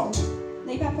 fear not.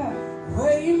 N'aie pas peur.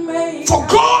 For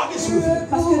God is with you.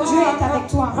 Parce que Dieu est avec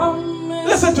toi.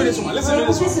 Listen to this one. Listen to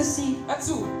this Écoutez one. ceci.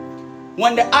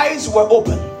 When the eyes were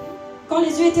open, Quand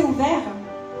les yeux étaient ouverts,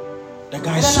 the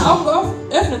guys Deine saw Augen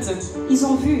geöffnet sind. ils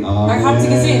ont vu Dann haben sie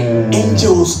gesehen.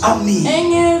 angels, army,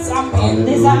 Engelsarmeen.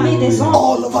 des armées, des anges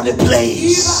all over the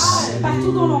place.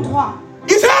 partout dans l'endroit.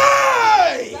 He said,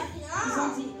 hey! Ils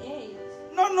ont dit, hey,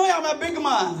 No, I'm a big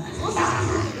man.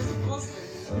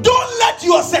 Don't let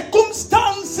your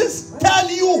circumstances tell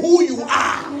you who you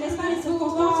are. ne laisse pas les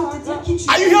circonstances te dire qui tu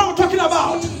Are you es. hearing what I'm talking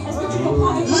about? Est-ce que tu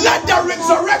comprends avec moi? Let the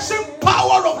resurrection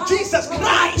power of Jesus La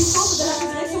puissance de Christ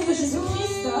la résurrection de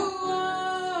Jésus-Christ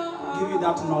give you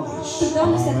that knowledge. te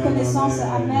donne cette connaissance.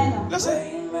 Amen. Listen,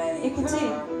 Écoutez,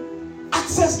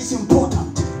 access is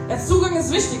important. Der Zugang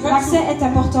ist wichtig. Hör zu. l'accès est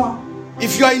important.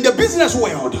 If you are in the business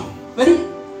world Wenn du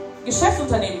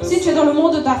Geschäftsunternehmen bist Si tu es dans le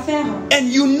monde d'affaires and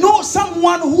you know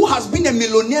someone who has been a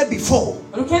millionaire before,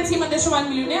 und du kennst jemanden, der schon mal ein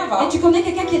Millionär war et tu connais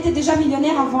quelqu'un qui était déjà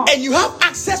millionnaire avant, and you have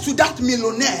access to that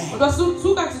millionaire, und du hast so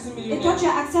Zugang zu diesem et toi Millionär, tu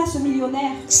as accès à ce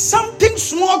millionnaire, something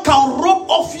small can rub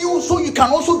off you so you can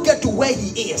also get to where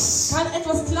he is. kann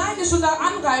etwas Kleines schon da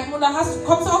angreifen und dann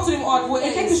kommst du auch zu dem Ort, wo et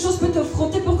er quelque ist. chose peut te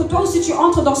frotter pour que toi aussi tu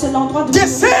entres dans cet endroit de The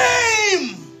millionnaire.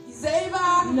 same Dieselbe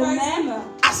Art und Le Weise, même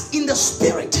as in the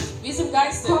spirit. wie es im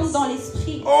Geist comme ist. dans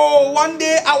l'esprit. Oh, one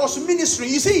day I was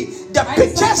ministering. You see, the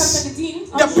Eines Tages hat er pictures,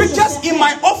 gedient. the pictures in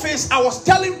my office, I was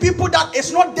telling people that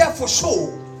it's not there for show.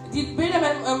 Die Bilder in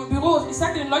meinem Büro, ich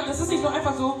sagte den Leuten, das ist nicht nur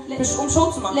einfach so, um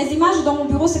Show zu machen. Les images dans mon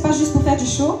bureau, c'est pas juste pour faire du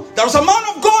show. There was a man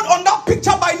of God on that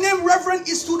picture by name Reverend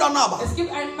Eastwood Anaba. Es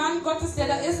gibt einen Mann Gottes, der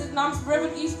da ist, namens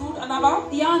Reverend Eastwood Anaba.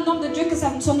 Il y a un homme de Dieu que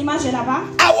son image est là-bas.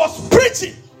 I was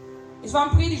preaching Ich war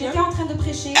am Predigen J'étais en train de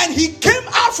prêcher. and he came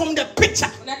out from the picture.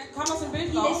 und er kam aus dem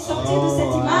Bild Il est raus. sorti de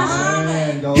cette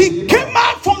image. He came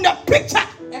out from the picture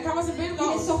Er kam aus dem Bild Il est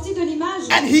raus sorti de l'image.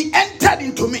 and he entered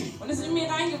into me. und ist in mir Et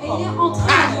il est reingekommen.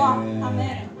 entré en moi.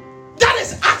 Amen. That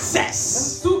is Das access.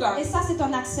 ist Zugang. Et ça, c'est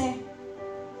un accès.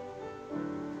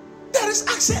 That is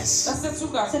access. Das ist der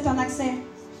Zugang. C'est un accès.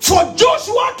 For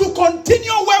Joshua to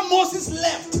continue where Moses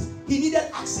left, he needed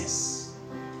access.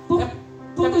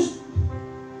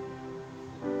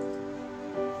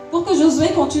 Pour que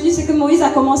Josué continue ce que Moïse a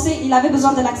commencé, il avait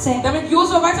besoin de l'accès. Damit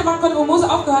Josua weitermachen konnte, wo Mose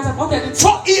aufgehört hat, braucht er den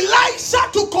Zugang. For Elisha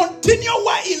to continue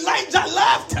where Elijah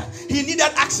left, he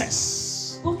needed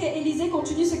access. Pour que Élisée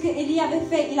continue ce que Élie avait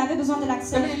fait, il avait besoin de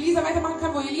l'accès. Damit Elisa weitermachen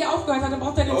kann, wo Elia aufgehört hat, dann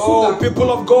braucht er den Oh, Zugang. people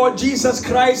of God, Jesus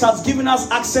Christ has given us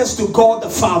access to God the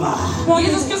Father.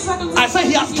 Jesus Christus hat uns I say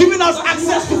he has given us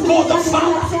access to God the Il a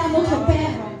Father. accès à notre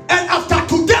Père. And after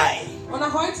today, Und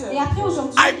nach heute Et après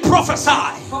aujourd'hui, I prophesy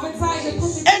prophezei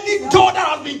ich, any door that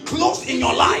has been closed in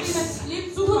your life, das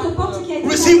Leben toute zugemacht porte qui a wurde. été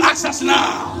receive access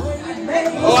now.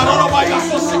 Oh, I don't know why you are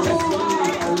so sick.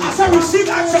 I said receive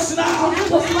access now.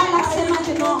 reçoit l'accès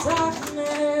maintenant.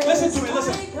 Listen to me,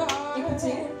 listen.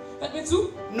 Écoutez, Hört mir zu?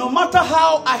 No matter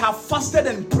how I have fasted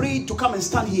and prayed to come and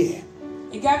stand here,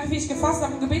 Egal wie viel ich gefasst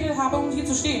habe und gebetet habe, um hier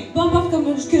zu stehen. peu importe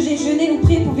que j'ai jeûné ou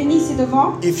prié pour venir ici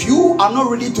devant, if you are not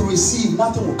ready to receive,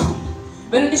 nothing will come.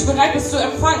 Wenn du nicht bereit bist zu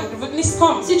empfangen, wird nichts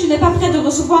kommen. si tu n'es pas prêt de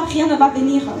recevoir, rien ne va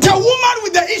venir. The woman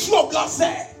with the issue of blood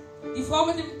said, Die Frau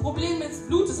mit dem Problem des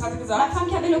Blutes hatte La gesagt, femme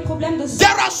qui avait le problème de sang,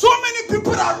 there are so many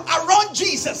people around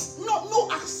Jesus, no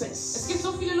access. es gibt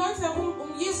so viele Leute um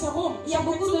Jesus herum. il Ich y a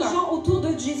habe keinen beaucoup de Zugang. gens autour de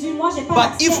Jésus. Moi, j'ai pas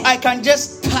But if d'accès. I can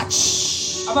just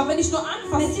touch, Aber wenn ich nur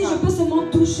Mais anfassen si je kann, peux seulement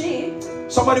toucher,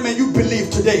 somebody, may you believe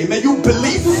today, may you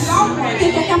believe. glauben que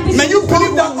heute quelqu'un puisse May you croire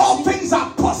believe that all aujourd'hui, things are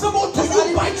possible to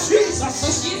you by durch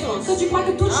Jesus. Jesus. que tu crois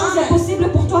que toute chose est possible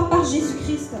pour toi par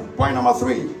Jésus-Christ. Point number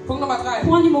 3. Punkt Nummer 3.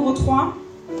 Point numéro 3.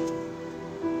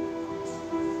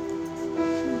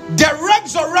 The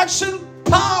resurrection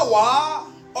power,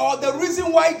 or the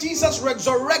reason why Jesus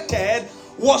resurrected,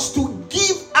 was to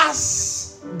give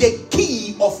us the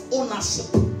key of ownership.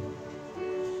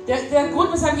 Der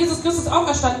Grund, weshalb Jesus Christus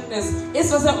auferstanden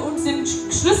ist, was er uns den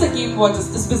Schlüssel geben wollte,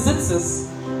 des Besitzes.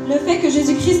 Le fait que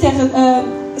Jésus-Christ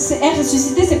est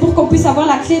ressuscité, c'est pour qu'on puisse avoir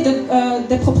la clé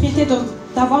des propriétés,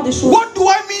 d'avoir des choses. What do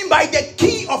I mean by the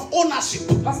key of ownership?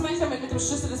 Was meine ich damit mit dem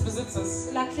Schlüssel des Besitzes?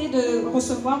 La clé de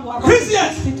recevoir ou avoir Christian.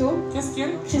 des choses plutôt. Christian?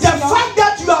 The Christian. fact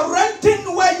that you are renting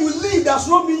where you live does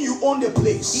not mean you own the Die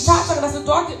place. Tatsache, dass du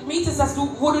dort mietest,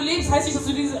 wo du lebst, heißt nicht, dass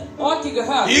du diesen Ort dir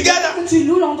gehört. You get it? Que tu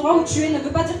loues l'endroit où tu es ne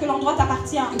veut pas dire que l'endroit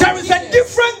t'appartient. There is a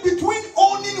difference between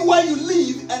owning where you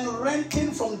live and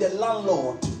renting from the landlord.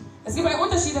 landlord. Es gibt einen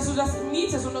Unterschied, dass du das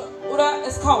mietest oder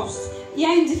es kaufst. Il y a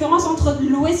une différence entre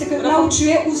louer ce que là où tu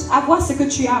es ou avoir ce que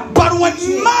tu as. But when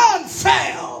man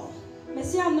fell, Mais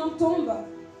si un homme tombe,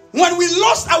 when we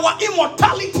lost our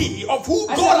immortality of who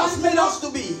God has made us to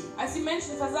be, als die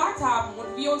Menschen versagt haben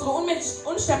und wir unsere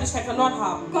Unsterblichkeit verloren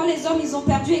haben, quand les hommes ils ont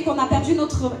perdu et qu'on a perdu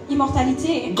notre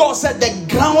immortalité, God said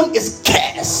the ground is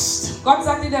cursed. Gott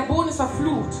sagte, der Boden ist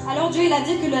verflucht. alors Dieu il a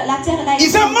dit que la terre elle a He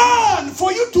été. said, man,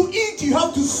 for you to eat, you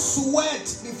have to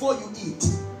sweat before you eat.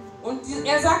 Und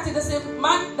er sagte, dass der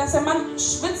Mann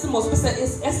schwitzen muss, bis er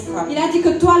essen kann. Il a dit que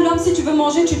toi l'homme si tu veux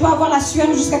manger tu dois avoir la sueur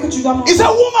jusqu'à que tu dois He manger. said,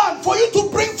 woman, for you to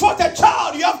bring forth a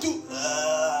child, you have to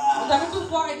Und damit du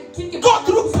vor ein Kind go geboren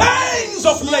through pains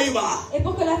of labor. Et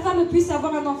pour que la femme puisse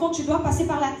avoir un enfant tu dois passer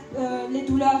par les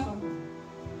douleurs.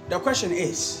 The question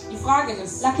is, Die Frage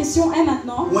ist, La question est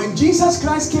maintenant, when Jesus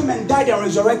Christ came and died and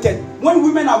resurrected, when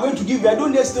women are going to give birth,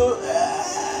 don't they still...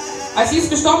 als Jesus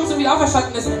gestorben ist und wieder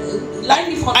auferstanden ist, leiden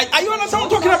die Frauen. Are you understand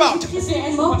what I'm talking about? Christ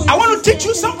est mort pour I want to teach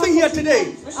you something here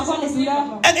today, avoir les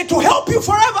douleurs. and it will help you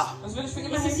forever. Das will ich für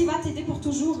immer Et helfen. ceci va t'aider pour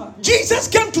toujours. Jesus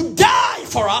came to die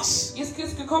for us, Jesus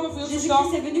Christ ist gekommen für uns zu Jésus-Christ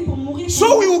sterben, est venu pour mourir. so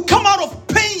we will come out of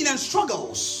pain and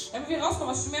struggles. damit wir rauskommen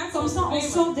aus Schmerzen Comme und ça on Problemen.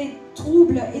 sort des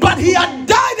troubles. Et But des he had problèmes.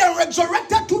 died and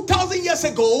resurrected 2,000 years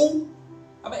ago,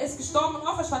 Aber er ist gestorben und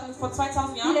auferstanden vor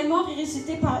 2000 Il Jahren. est mort et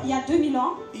ressuscité il y a 2000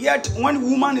 ans. yet when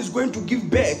woman is going to give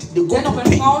birth, they go Dennoch, to wenn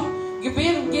pain. Frauen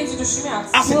gebären, gehen sie durch Schmerz.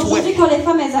 As Mais it aujourd'hui, were. quand les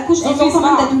femmes elles accouchent, elles So ont wie quand es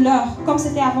même war. des douleurs, comme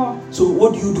c'était avant. So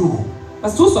what do?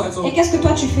 Was tust du also? Et qu'est-ce que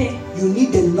toi tu fais? You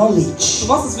need the Du knowledge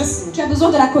brauchst es wissen, Tu as besoin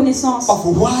de la connaissance. of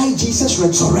why Jesus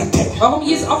resurrected. warum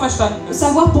Jesus auferstanden De ist.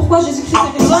 savoir pourquoi Jésus-Christ est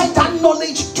Apply ressuscité. that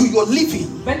knowledge to your living,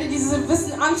 Wende dieses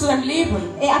Wissen an zu deinem Leben.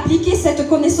 Et appliquer cette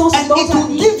connaissance and dans it ta will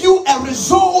vie. give you a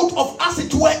result of as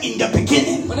it were in the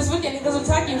beginning. Und es wird dir ein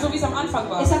Resultat geben, so wie es am Anfang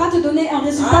war. Et ça va te donner un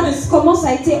résultat de comment ça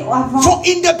a été avant. For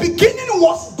in the beginning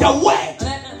was the Word.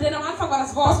 Denn am Anfang war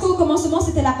das Parce Wort. qu'au commencement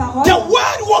c'était la parole. The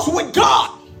Word was with God,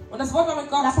 Und das Wort war mit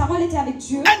Gott. La parole était avec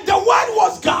Dieu. and the Word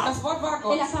was God. Das Wort war Et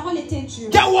Gott. la parole était Dieu.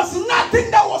 There was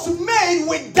nothing that was made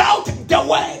without the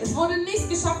Word. Es wurde nichts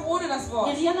geschaffen ohne das Wort.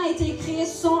 Et rien n'a été créé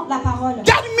sans la parole.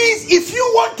 That means if you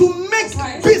want to make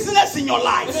business in your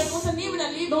Wenn du life, ein Unternehmen in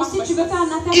dein Leben Donc machen si tu veux möchtest, faire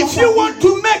un affaire if you dans ta want vie,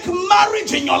 to make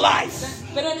marriage in your life,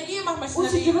 wenn du eine Ehe machen möchtest ou in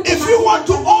dein si tu veux Leben, te if you marier want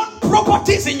to dans ta vie, own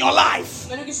properties in your life,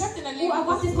 wenn du Geschäfte in dein ou Leben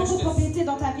avoir tes machen propres möchtest, propriétés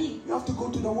dans ta vie, you have to go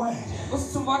to the Word. musst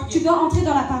du zum Wort tu gehen. dois entrer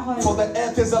dans la parole. For the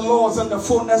earth is the Lord's and the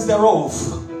fullness thereof,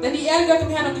 Denn die Erde gehört dem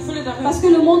Herrn und die Fülle darin. Parce que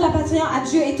le monde appartient à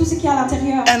Dieu et tout ce qui est à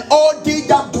l'intérieur. and all they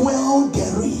that dwell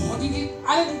therein. Und die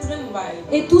alle, die drinnen weilen.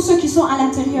 Et tous ceux qui sont à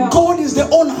l'intérieur. God is the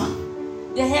owner,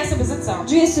 Der Herr ist der Besitzer.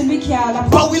 Dieu est celui qui a la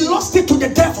but we lost it to the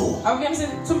devil. Aber wir haben sie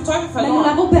zum Teufel Mais nous verloren.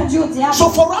 l'avons perdu au diable. So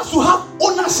for us to have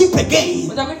ownership again,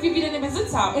 Und damit wir wieder den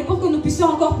Besitz haben, Et pour que nous puissions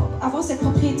encore avoir cette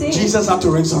propriété, Jesus had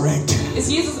to resurrect. ist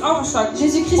Jesus auferstanden.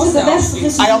 Jésus-Christ Musste devait aufstehen.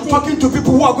 I am ressusciter. talking to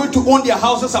people who are going to own their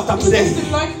houses after Ich spreche today.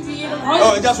 mit Leuten, die jeden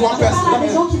Oh, heute... just one Je parle à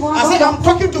des gens qui person. vont I avoir said leur I'm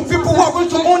talking to people who are going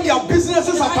to own their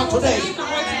businesses after today.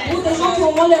 ou des gens qui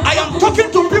auront leur I am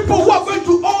talking to people who are going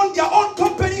to own their own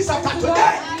companies after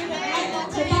today.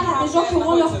 Je parle à des gens qui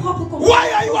auront leur propre compagnie.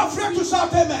 Why are you afraid to shout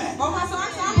amen? Warum hast du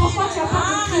Angst? Pourquoi tu as peur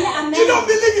de crier Amen? You don't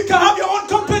believe you can have your own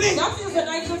company? Glaubst du, dass dein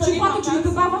eigenes Tu Unternehmen crois que tu ne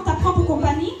peux pas avoir ta propre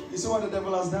compagnie? You see what the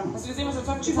devil has done? Hast du gesehen, was der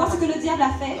Teufel Tu getan vois ce hat? que le diable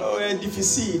a fait? Oh,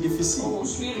 difficile, difficile, Oh,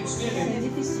 schwierig, schwierig.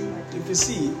 C'est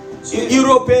difficile. difficile.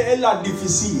 Europe est la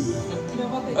difficile.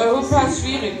 Europa ist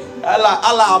schwierig.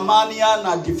 Alla Armania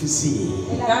na difficile.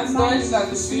 Ganz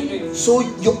Deutschland ist schwierig. So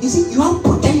you see, you have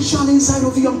potential inside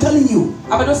of you. I'm telling you.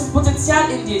 Aber du hast das Potenzial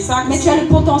in dir, ich sage Mais es tu as dir. le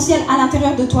potentiel à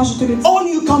l'intérieur de toi, je te le dis. All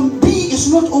you can be is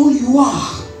not all you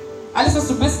are. Alles, was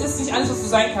du bist, ist nicht alles, was du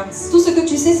sein kannst. Tout ce que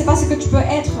tu sais, c'est pas ce que tu peux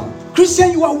être.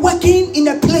 Christian, you are working in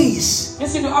a place,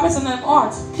 Christian, du arbeitest an einem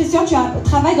Ort. Christian, tu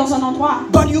travailles dans un endroit.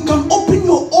 but you can open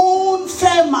your own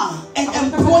firma and Aber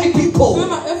du kannst employ eine people.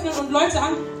 Firma öffnen und Leute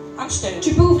anstellen.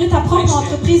 Tu peux ouvrir ta propre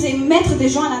entreprise et mettre des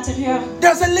gens à l'intérieur.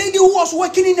 There's a lady who was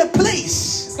working in a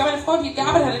place. Es gab eine Frau, die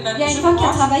gearbeitet hat in Il einem y a une bestimmten femme qui a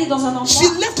Ort. travaillé dans un She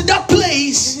endroit. left that Die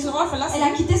place, diesen Ort verlassen, Elle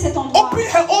a quitté cet endroit, opened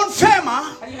her own firma,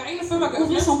 hat ihre eigene Firma ouvrir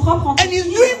geöffnet. son propre and is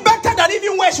entreprise. doing better than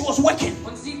even where she was working.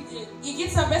 Und ihr geht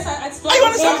es da besser als dort. Are you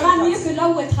Et elle understand? va mieux que là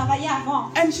où elle travaillait avant.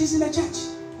 And she's in a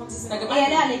church. Und sie ist in der Et elle est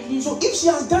Gemeinde. à l'église. So if she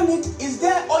has done it, is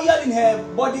there oil in her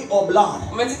body or blood?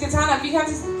 Und wenn sie es getan hat,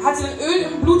 hat sie denn Öl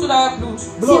im Blut oder Blut? Si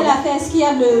elle a fait, est-ce qu'il y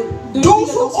a de l'huile Those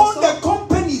who dans son own sang? the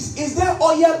companies, is there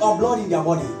oil or blood in their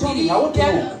body? Tell Die, me, I want to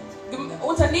die know.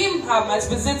 Unternehmen haben als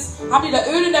Besitz, haben die da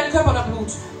Öl in deinem Körper oder Blut?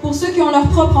 Pour ceux qui ont leur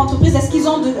propre entreprise, est-ce qu'ils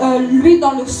ont de l'huile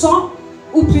dans le sang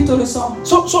ou plutôt le sang?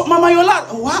 So Mama Yola,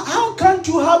 how can't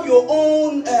you have your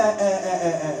own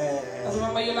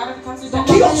Dans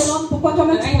ta langue, pourquoi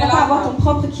toi-même tu ne peux pas avoir ton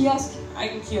propre kiosque?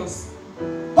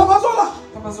 Papa Zola.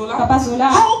 Papa Zola.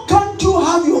 How can't you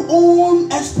have your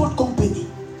own export company?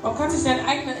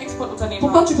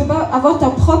 Pourquoi tu peux pas avoir ta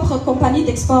propre compagnie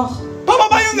d'export? Papa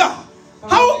Bayunga.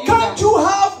 How can't you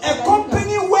have a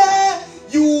company where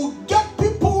you get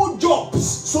people jobs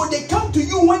so they come to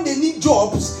you when they need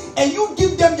jobs and you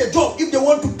give them the job? If they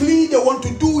want to clean, they want to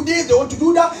do this, they want to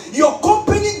do that, your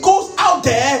company goes out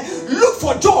there, look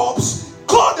for jobs,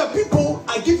 call the people,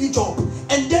 I give you job,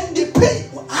 and then they pay.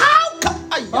 How can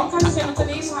Warum kann ich ein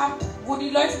Unternehmen haben, wo die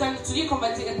Leute dann zu dir kommen,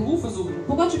 weil sie Berufe suchen?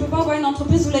 Pourquoi tu peux pas avoir une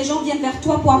entreprise où les gens viennent vers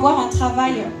toi pour avoir un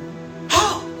travail?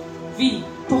 How? Wie?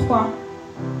 Pourquoi?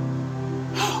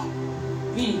 How?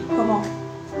 Wie? Comment?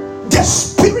 The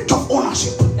spirit of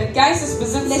ownership. Der Geist des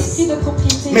Besitzes. L'esprit de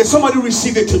propriété. May somebody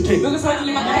receive it today. Möge es heute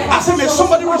jemand I said, may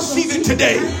somebody receive it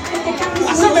today.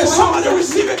 I said, may somebody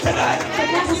receive it today.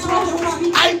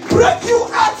 I break you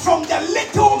out from the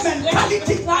little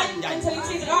mentality.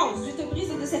 Mentalität raus. Je te brise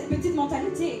de cette petite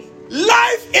mentalité.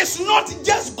 Life is not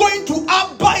just going to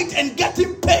abide and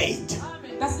getting paid.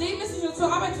 Das Leben ist nicht nur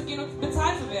zur Arbeit zu gehen und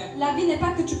bezahlt zu werden. La vie n'est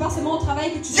pas que tu pars seulement au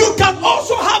travail, que tu. You can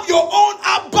also have your own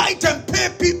abide and pay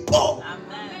people.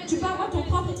 Tu peux avoir ton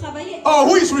propre travail. Oh,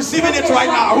 who is receiving it right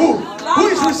now? Who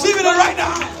is receiving it right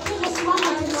now?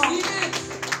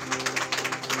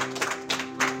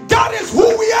 That is who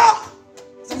we are.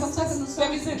 C'est comme ça que nous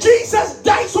sommes. Jesus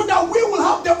died so that we will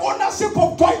have the ownership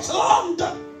of Deutschland.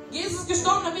 Jesus ist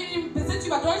gestorben, damit wir den Besitz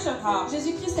über Deutschland haben.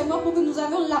 Jésus-Christ est mort pour que nous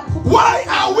ayons la propriété. Why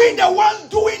are we the ones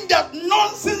doing the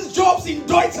nonsense jobs in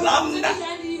Deutschland?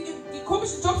 Die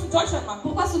komischen Jobs in Deutschland machen.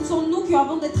 Pourquoi ce sont nous qui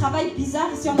avons des travails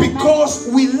bizarres ici en Allemagne? Because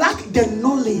we lack the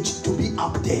knowledge to be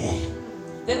up there.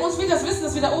 Denn uns fehlt das Wissen,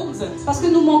 dass wir da oben sind. Parce que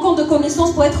nous manquons de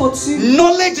connaissances pour être au-dessus.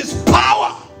 Knowledge is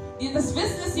power. Das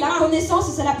Wissen ist die La Macht. connaissance,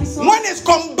 c'est la puissance. When it's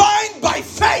combined by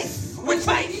faith, with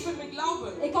faith, Mit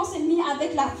Glaube. Et quand c'est mis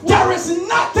avec la foi, there is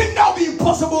nothing that will be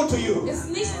impossible to you. Es ist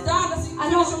nicht da, dass sie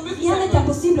alors schon möglich rien sein n'est wird.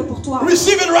 impossible pour toi.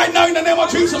 Receive it right now in the name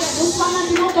of Jesus. Reçois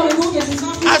maintenant dans le nom de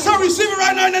Jésus-Christ. I said, receive it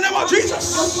right now in the name of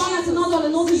Jesus. Reçois maintenant dans le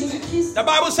nom de Jésus-Christ. The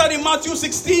Bible said in Matthew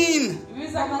 16,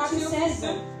 Wir sagen Matthäus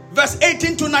 16. verse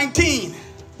 18 to 19.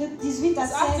 De 18 à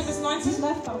 18 bis 16, 19.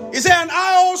 19, pardon. He said, and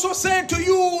I also say to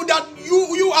you that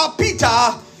you are Peter,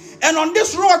 and on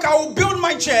this rock I will build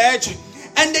my church,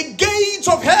 and the gates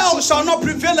of hell shall not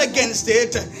prevail against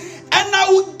it. And I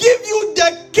will give you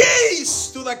the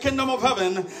keys to the kingdom of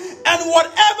heaven. And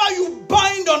whatever you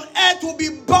bind on earth will be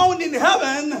bound in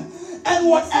heaven. And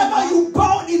whatever you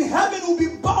bound in heaven will be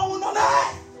bound on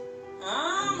earth.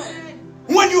 Amen.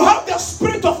 When you have the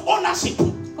spirit of ownership,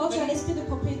 Quand tu as l'esprit de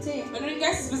propriété, Wenn du den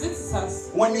Geist des Besitzes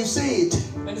hast, when you say it,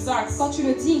 wenn du sagst, quand tu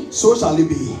le dis, so shall it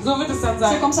be. so wird es dann c'est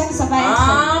sein. comme ça que ça va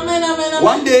être. Amen, amen, amen.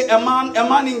 One day, a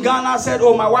man in Ghana said,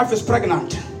 "Oh, my wife is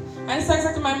pregnant." Eines Tages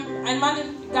sagte ein Mann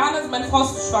in Ghana, meine Frau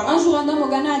ist Un schwanger. jour, un homme au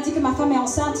Ghana a dit que ma femme est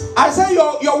enceinte. I said,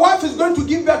 "Your wife is going to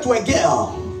give birth to a girl."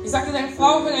 Ich sagte, deine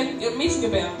Frau will ein Mädchen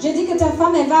gebären. J'ai dit que ta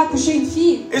femme, elle va accoucher une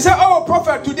fille. He said, "Oh,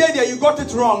 prophet, today there you got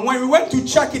it wrong. When we went to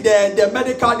check the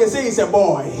medical, they say it's a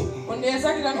boy." Und er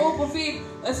sagte dann, oh Prophet,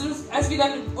 als wir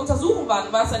dann untersuchen waren,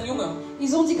 war es ein Junge.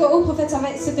 Ils ont dit que, oh prophète,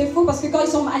 c'était faux parce que quand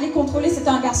ils sont allés contrôler, c'était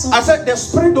un garçon. I said, "The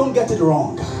spirit don't get it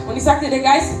wrong. Und ich sagte, der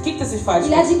Geist kriegt es nicht falsch.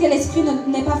 Il a dit que l'esprit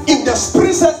n'est pas If the faux.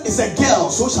 spirit says it's a girl,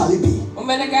 so shall it be." Und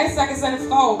wenn der Geist sagt, es ist eine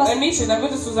Frau, ein Mädchen, dann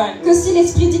wird es so sein. Que si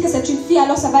l'esprit dit que c'est une fille,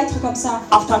 alors ça va être comme ça.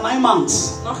 After 9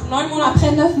 months, Nach 9 Monaten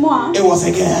Après 9 mois, it was a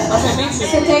girl. war es ein Mädchen.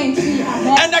 c'était une fille.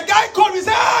 Amen. And the guy called me and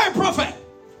said, "Hey, prophet,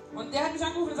 Und der hat mich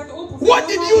angerufen und sagte, oh Prophet, what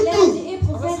did Il you a dit, do?" hé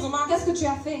prophète, qu'est-ce que tu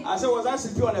as fait? I said, "Was I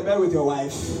sleeping on the bed with your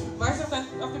wife?" war ich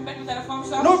auf dem Bett mit deiner Frau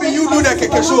geschlafen? No, but you do the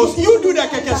keke shows. You do the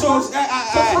keke shows.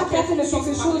 C'est toi qui as fait le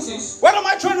quelque chose. What am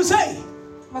I trying to say?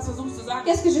 Was versuchst du zu sagen?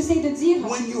 Qu'est-ce que j'essaye de dire?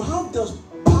 When you have the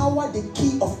power, the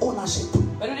key of ownership,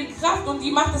 Wenn du die Kraft und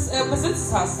die Macht des Besitzes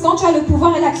hast. Quand tu as le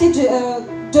pouvoir et la clé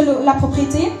de la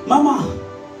propriété, Mama,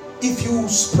 if you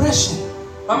expression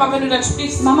Mama, wenn du dann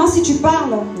sprichst, maman, si tu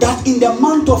parles, that in the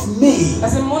month of May,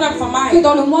 dass im Monat von que Mai,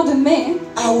 dans le mois de mai,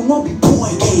 I will not be poor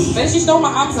again. wenn ich nicht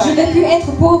nochmal arm je sein, ne vais plus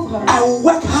être pauvre. I will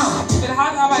work hard. ich werde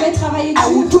hart Je vais arbeiten, travailler I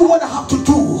will dur. do what I have to ich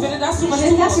do. werde das tun, was Je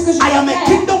ich vais faire ce que tun je muss. I am a dois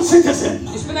faire. kingdom citizen.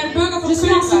 Ich bin ein Bürger vom Je suis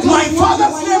un Königreich. My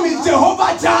father's name is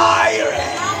Jehovah Jireh.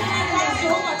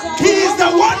 He is the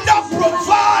one that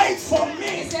provides for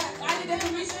me. Einer, der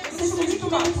für mich C'est celui qui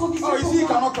m'a mis provision Oh, you pour see, you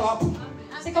moi. cannot clap.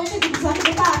 C'est comme ça que vous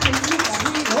n'arrivez pas à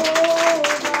applaudir.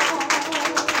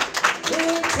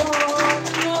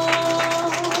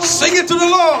 Sing it to the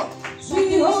Lord.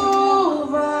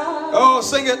 Oh,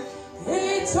 sing it.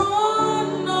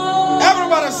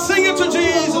 Everybody sing it to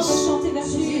Jesus. Chanter vers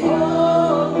Jésus.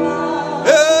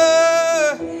 Hey.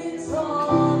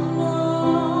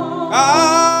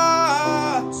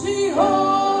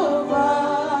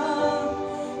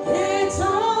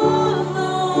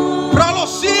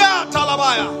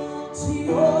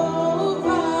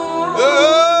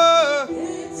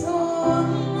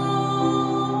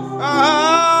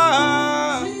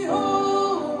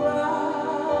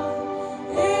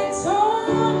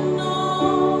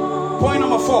 Point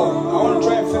number 4. I want to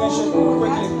try and finish it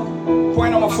quickly.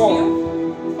 Point number 4.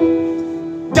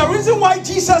 The reason why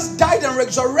Jesus died and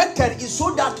resurrected is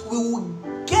so that we will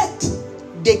get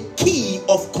the key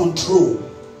of control.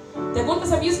 Der Grund,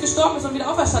 weshalb Jesus gestorben ist und wieder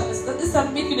auferstanden ist, das ist,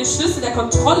 damit wir den Schlüssel der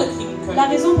Kontrolle kriegen können. La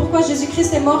raison pourquoi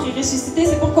Jésus-Christ est mort et ressuscité,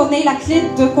 c'est pour qu'on ait la clé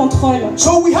de contrôle.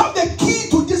 So we have the key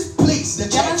to this place, the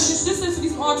Wir haben den church. Schlüssel zu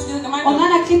diesem Ort, zu dieser Gemeinde. On a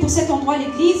la clé pour cet endroit,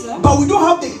 l'église, But we don't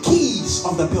have the keys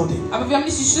of the building. Aber wir haben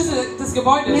nicht die Schlüssel des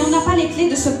Gebäudes. mais on n'a pas les clés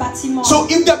de ce bâtiment. So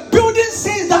if the building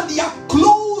says that they are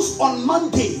closed on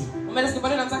Monday, Und wenn das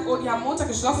Gebäude dann sagt, oh, die haben Montag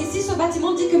geschlossen, Et si ce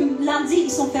bâtiment dit que lundi,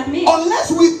 ils sont fermés,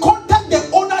 unless we contact the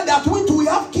owner that we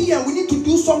have key and we need to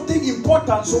do something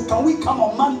important, so can we come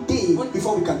on Monday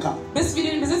before we can come? bis wir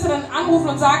den Besitzer dann anrufen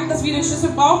und sagen, dass wir den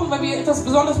Schlüssel brauchen, weil wir etwas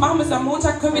Besonderes machen müssen am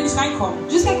Montag, können wir nicht reinkommen.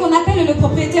 jusqu'à qu'on appelle le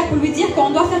propriétaire pour lui dire qu'on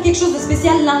doit faire quelque chose de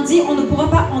spécial lundi, on ne pourra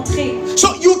pas entrer. So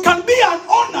you can be an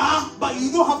owner, but you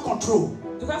don't have control.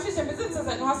 Du kannst nicht der Besitzer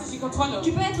sein, du hast nicht die Kontrolle.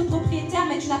 Tu peux être propriétaire,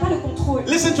 mais tu n'as pas le contrôle.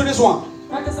 Listen to this one.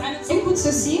 Hört das eine zu? Écoute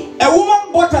ceci. A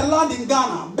woman bought a land in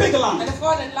Ghana, big land. Eine Frau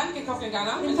hat ein Land gekauft in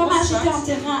Ghana. Une femme a acheté un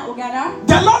terrain au Ghana.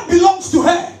 The land belongs to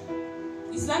her.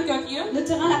 Dieses Land gehört ihr. Le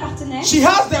terrain l'appartenait. She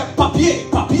has the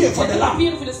papier for the land.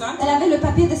 Papiere für das Land. Elle avait le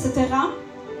papier de ce terrain.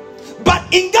 But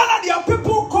in Ghana, there are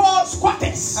people called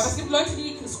squatters. Aber es gibt Leute,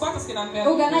 die Squatters genannt Au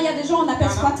werden. Ghana, il y a des gens, on appelle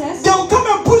squatters. They will come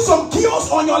and put some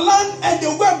kiosks on your land, and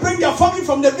they'll go and bring their family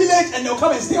from the village, and they'll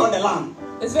come and stay on the land.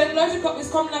 Es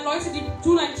kommen dann Leute, die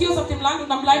tun einen Kiosk auf dem Land und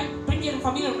dann bringen ihre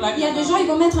Familie und bleiben. Il y a des gens, ils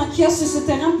vont mettre un kiosque sur ce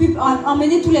terrain, puis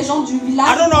emmener tous les gens du village.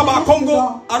 I don't know about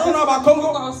Congo. I don't know about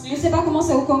Congo. Je ne sais pas comment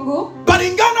c'est au Congo. But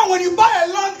in Ghana, when you buy a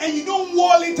land and you don't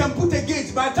wall it and put a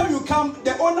gate, by the time you come,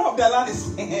 the owner of the land is.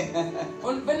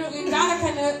 Und wenn du in Ghana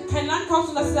kein Land kaufst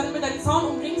und das dann mit deinem Zaun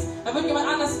umringst, dann wird jemand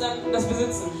anders dann das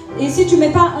besitzen. Et si tu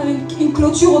mets pas une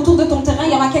clôture autour de ton terrain,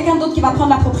 il y aura quelqu'un d'autre qui va prendre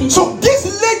la propriété. So this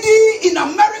lady in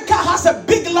America has a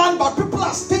big land, but people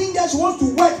are staying there. She wants to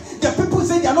work. The people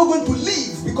say they are not going to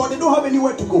leave because they don't have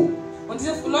anywhere to go. Und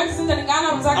diese Leute sind dann in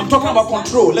Ghana und sagen, I'm talking about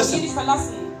control. Listen. nicht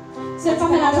verlassen. Cette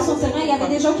femme, elle avait son terrain, il y avait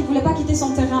des gens qui ne voulaient pas quitter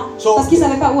son terrain So- parce qu'ils ne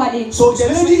savaient pas où aller. So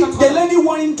the lady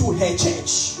went into her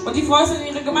church Und die Frau ist in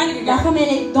ihre Gemeinde La gegangen femme,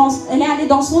 elle est allée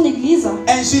dans son église.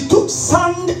 and she took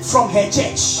sand from her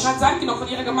church und hat Sand genommen von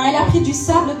ihrer Elle Gemeinde a pris du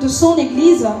sable de son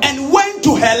église. and went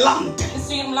to her land. ist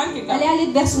zu ihrem Land Elle est gegangen.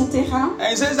 allée vers son terrain.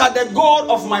 And it says that the God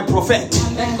of my prophet,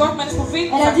 Der Gott meines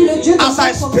Propheten Elle a sagt dit le Dieu de as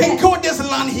I son prophète. sprinkle this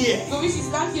land here, so wie ich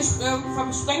dieses Land hier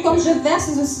Comme verspreche, je verse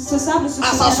ce sable sur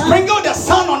as ce I terrain, sprinkle the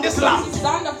sand on this land, dieses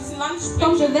Land auf diesem Land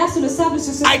comme je spreche, verse le sable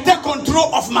sur ce I terrain, take control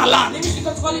of my land. nehme ich die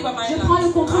Kontrolle über mein je Land. prends le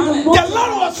contrôle de Amen. mon The terrain.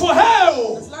 land was for her,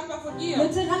 Das Land war von ihr, Le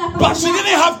terrain n'a but pas she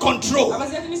didn't have control. aber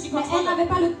sie hatte nicht die mais elle Kontrolle. n'avait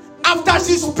pas le After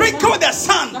she sprinkled the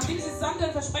sand, Nachdem sie das Sand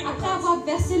dann versprechen Après kann, avoir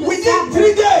versé le within sable,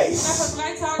 3 days, nach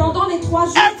 3 Tagen, pendant les 3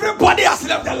 jours, everybody has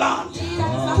left the land. jeder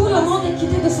hat tout le das monde est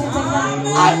quitté de son terrain. I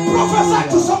prophesy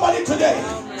to somebody today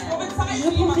Je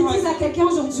prophétise à quelqu'un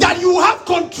aujourd'hui. that you have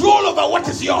control over what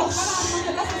is yours.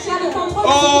 Tu as le contrôle.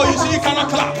 Oh, you see, you cannot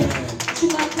clap. Tu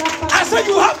n'acclames pas. I said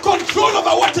you have control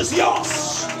over what is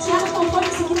yours. Tu as le contrôle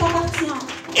de ce qui t'appartient.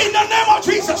 In the name of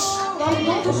Jesus. Dans le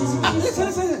nom de Jésus-Christ.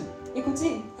 Listen.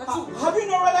 Écoutez, Dazu. Have you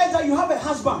not realized that you have a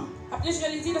husband, Habt ihr nicht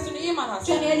realisiert, dass du einen Ehemann hast?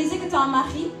 tu as réalisé que tu as un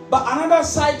mari, but another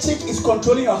side chick is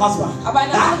controlling your husband? Aber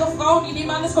eine andere Frau, die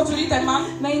nebenan ist, kontrolliert deinen Mann.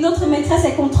 mais une autre maîtresse,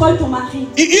 elle contrôle ton mari.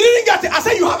 You didn't get it. I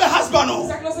said you have a husband, oh.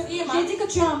 Sag, du hast einen J'ai Ehemann. dit que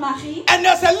tu as un mari And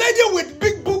there's a lady with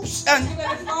big boobs, and Es gibt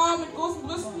eine Frau mit großen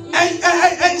Brüsten.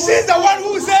 she's the one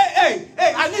who say, hey,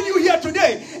 I need you here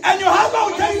today. And your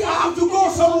husband will tell you, I have to go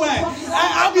somewhere.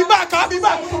 I'll be back. I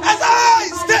said,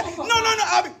 hey, stay. No.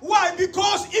 Why?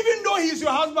 Because even though he's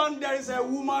your husband, there is a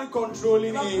woman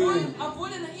controlling him. Obwohl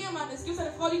er ein Ehemann ist, gibt es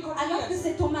eine Frau, die ihn alors que kontrolliert.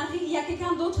 c'est ton mari, il y a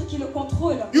quelqu'un d'autre qui le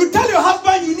contrôle. You tell your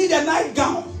husband you need a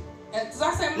nightgown. Du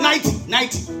sagst deinem Mann,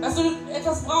 Nighty. dass du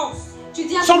etwas brauchst. Tu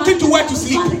dis à ton Something mari to que wear tu to as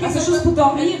sleep. besoin de quelque chose pour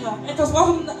dormir. Etwas brauchst,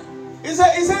 um... He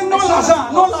said, no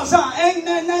lasagne,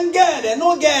 ain't get it,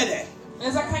 no get it.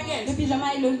 Er sagt kein Le Geld.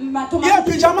 pyjama et ton Yeah,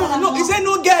 mari. pyjama. No, he said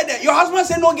no get it. Your husband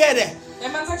said no get it. Der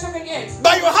Mann sagt schon kein Geld.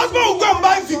 But your husband will go and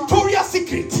buy Victoria's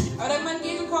Secret Aber dein Mann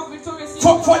geht und kauft Victoria's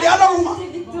Secret. for the other woman.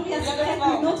 C'est Victoria Secret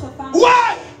pour une autre femme.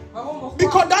 Why? Warum? Pourquoi?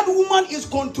 Because that woman is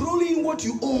controlling what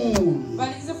you own.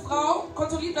 Weil diese Frau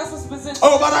kontrolliert das, was du besitzt.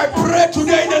 Oh, but I pray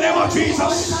today in the name of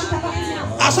Jesus.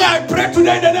 I say I pray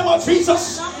today in the name of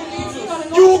Jesus.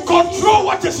 You control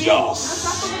what is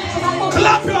yours.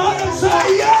 Clap your hands and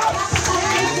say yes.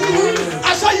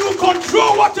 I say you control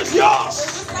what is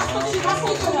yours. Tu vas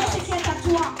contrôler ce qui est à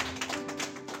toi.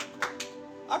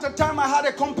 At the time I had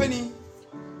a company.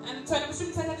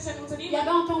 Il y avait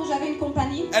un temps où j'avais une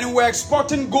compagnie. And we were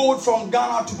exporting gold from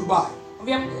Ghana to Dubai.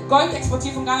 Wir haben Gold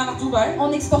exportiert von Ghana nach Dubai.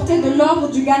 On exportait de l'or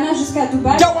du Ghana jusqu'à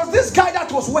Dubaï. There was this guy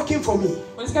that was working for me.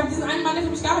 Und es gab diesen einen Mann, der für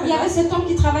mich gearbeitet Il y avait hat. cet homme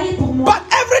qui travaillait pour moi. But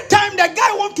every time the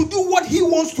guy wants to do what he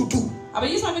wants to do. Aber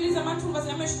jedes Mal will dieser Mann tun, was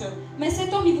möchte. Mais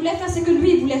cet homme, il voulait faire ce que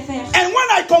lui, il voulait faire. And when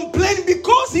I complain,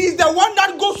 because he is the one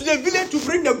that goes to the village to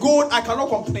bring the gold, I cannot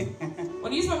complain.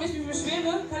 Und jedes Mal, wenn ich mich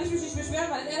beschwere, kann ich mich nicht beschweren,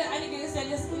 weil er der Einige ist, der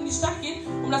in die Stadt geht,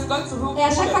 das Gold zu holen. Et à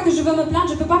chaque fois que je veux me plaindre,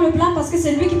 je peux pas me plaindre parce que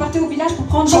c'est lui qui partait au village pour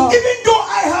prendre So l'or. even though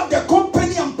I have the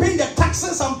company, I'm paying the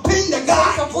taxes, I'm paying the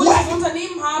guy. Obwohl ich ein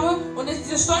Unternehmen habe und ich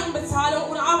diese Steuern bezahle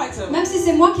und arbeite. Même si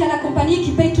c'est moi qui ai la compagnie et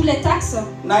qui paye toutes les taxes,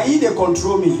 Now he they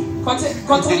control me.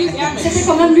 Kontrolliert er mich. c'était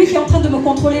quand même lui qui est en train de me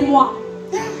contrôler moi.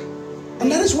 And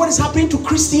that is what is happening to Und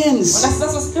Christians. das ist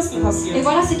das, was Christen Et passiert.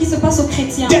 voilà ce qui se passe aux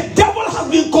chrétiens. The devil has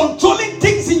been controlling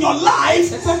things in your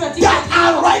life Der Teufel hat Dinge that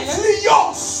are rightfully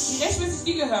yours. die rechtmäßig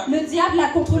dir gehören. Le diable a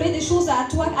contrôlé des choses à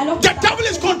toi alors que The devil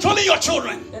is controlling your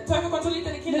children, Der Teufel kontrolliert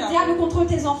deine le Kinder, diable contrôle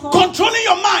tes enfants, controlling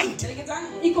your mind, deine Gedanken,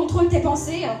 il contrôle tes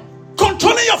pensées,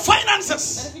 controlling your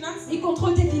finances. deine Finanzen. il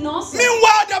contrôle tes finances.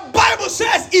 Meanwhile, the Bible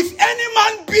says, if any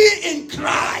man be in Die Bibel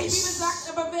Christ,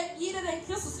 sagt, aber jeder, der in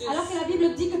Christus ist, Alors que la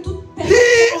Bible dit que toute he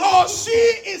personne, or she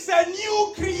is a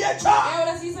new creator. er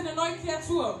oder sie ist eine neue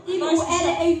Kreatur. il ou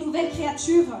elle est une nouvelle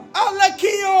créature.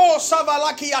 Alakio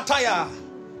savalaki ataya.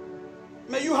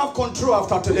 May you have control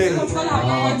after today. Kontrolle haben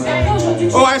wir heute. Après aujourd'hui,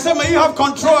 tu Oh, I said, may you have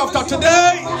control after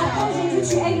today. après aujourd'hui,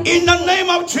 tu es une In the name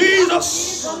of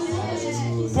Jesus. Dans le nom de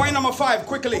Jésus-Christ. Point number 5,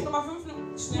 quickly. Nummer 5,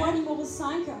 Point schnell. numéro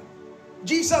 5.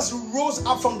 Jesus rose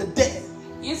up from the dead.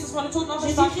 Jesus von den Toten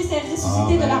auferstanden, Jésus-Christ est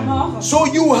ressuscité de la mort. So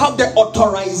you have the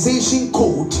authorization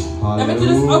code. damit du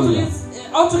das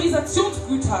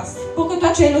Autorisationsgut hast. Pour que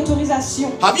toi tu aies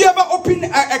l'autorisation. Have you ever opened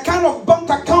a kind of bank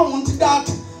account that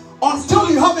until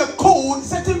you have a code,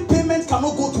 certain payments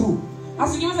cannot go through?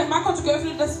 Hast du jemals ein Bankkonto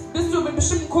geöffnet, dass bis du einen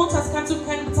bestimmten Code hast, kannst du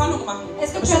keine Bezahlung machen?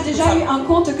 Est-ce que tu as déjà eu un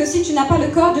compte que si tu n'as pas le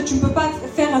code, tu ne peux pas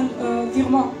faire un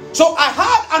virement? So I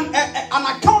had an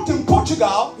account in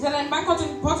Portugal, Ich hatte ein Bankkonto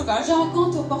in Portugal. J'ai un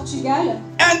compte au Portugal.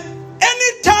 and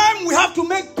anytime we have to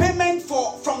make payment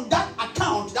from that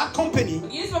account, that company,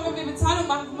 Und jedes Mal, wenn wir Bezahlung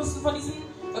machen mussten von diesem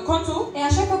Konto, Et à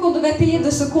chaque fois qu'on devait payer de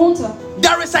ce compte,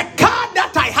 there is a card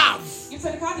that I have. gibt es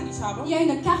eine Karte, die ich habe. il y a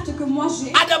une carte que moi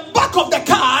j'ai. At the back of the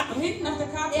card Und hinten auf der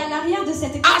Karte Et à l'arrière de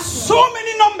cette are carte, so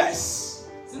many numbers.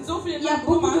 sind so viele il y a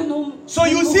beaucoup de Nummern. nombres. So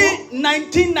you de see numéros.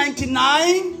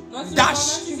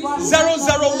 1999-001,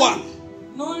 0001.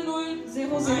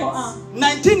 001,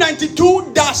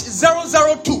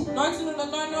 1992-002.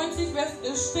 1999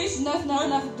 Strich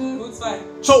 9992.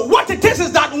 02. So what it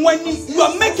is that when you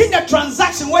are making a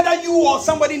transaction, whether you or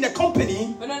somebody in the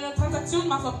company, Wenn du eine Transaktion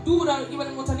machst, ob du oder jemand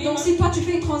im Unternehmen, Donc si toi tu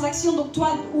fais une transaction, donc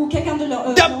toi ou quelqu'un de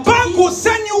leur the bank will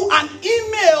send you an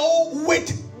email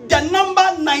with the number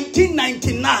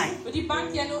 1999. wird die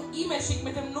Bank dir eine E-Mail schickt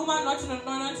mit dem Nummer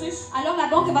 1999. alors la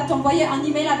banque va t'envoyer un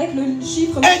email avec le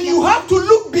chiffre. And you have to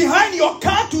look behind your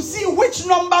card to see which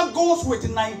number goes with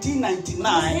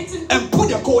 1999 and put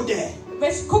the code there.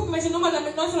 Gucken, welche Nummer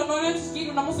damit 1999 geht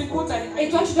und dann musst du den Code ein.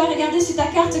 Et toi tu dois regarder sur ta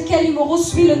carte quel numéro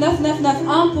suit le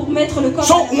 9991 pour mettre le code.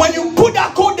 So à la when you put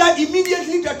that code there,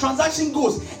 immediately the transaction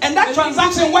goes. And that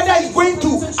transaction, whether it's going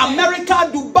to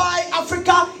America, Dubai,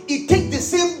 Africa, it takes the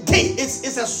same day.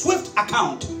 It's a SWIFT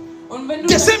account. Und wenn du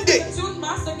The eine same day. Transaktion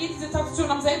machst, dann geht diese Transaktion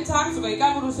am selben Tag sogar,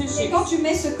 egal wo du es Et hinschickst. quand tu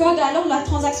mets ce code, alors la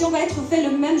transaction va être faite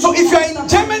le même So jour. if you're in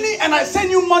Germany and I send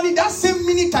you money, that same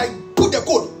minute I put the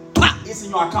code, it's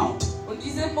in your account. Und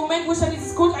diesen Moment, wo ich dann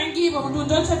dieses Code eingebe und du in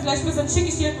Deutschland vielleicht bist, dann schicke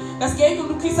ich dir das Geld und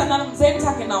du kriegst dann am selben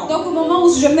Tag genau. Donc au moment où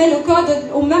je mets le code,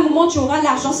 au même moment tu auras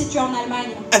l'argent si tu es en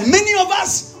Allemagne. And many of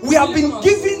us, we have been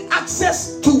given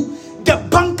access to the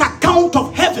bank account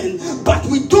of heaven, but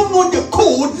we don't know the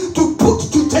code to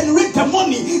put to generate the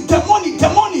money.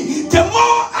 The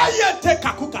more I take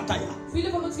kakukataya. Viele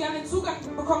von uns haben den Zugang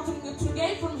bekommen zum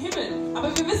Geld vom Himmel, aber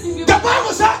wir wissen nicht, wie The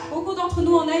Bible said, Beaucoup d'entre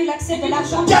nous on a eu l'accès de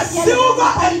l'argent. the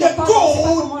silver and the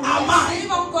gold are mine.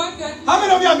 Silber und Gold gehört. How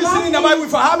many of you have been seen in the Bible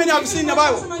before? How many have seen the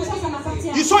Bible? Tout ça, ça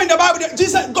m'appartient. You saw in the Bible that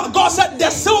Jesus, God said, the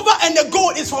silver and the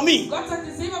gold is for me. Gott sagt,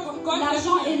 Silber und Gold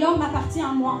L'argent et l'or m'appartient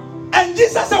à moi. And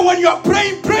Jesus said, when you are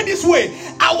praying, pray this way.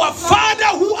 Our Father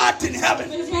who art in heaven.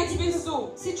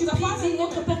 Si tu pries, c'est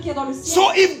notre Père qui est dans le ciel.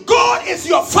 So if God is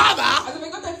your Father, Also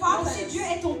wenn Gott dein Vater Si ist, Dieu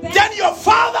est ton Père, then your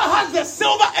Father has the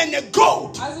silver and the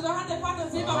gold. also dann hat der Vater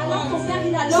Silber alors ton und Gold. Père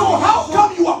il a So l'or et how l'argent.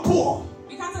 come you are poor?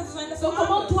 Wie kann es also sein, dass du Donc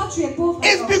comment arm bist? toi tu es pauvre?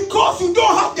 It's alors? because you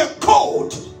don't have the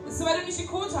code. Das ist, weil du nicht den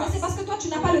Code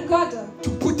code. To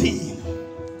put in.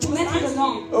 To mettre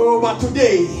dedans. Oh, but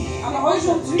today,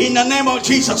 in the name of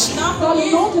Jesus,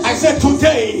 I said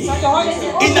today,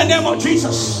 in the name of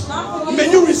Jesus, may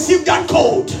you receive that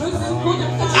code.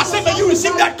 I said, may you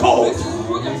receive that code.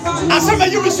 I said,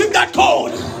 may you receive that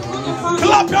code.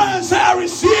 Clap your hands and say, I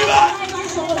receive it.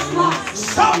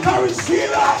 Shout, I receive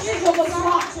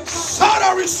it. Shout,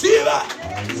 I receive it.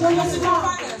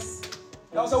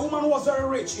 There was a woman who was very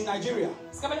rich in Nigeria.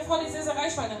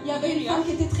 Il y avait une femme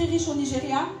qui était très riche au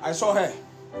Nigeria. I saw her.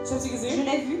 Je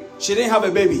l'ai vue. She didn't have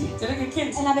a baby.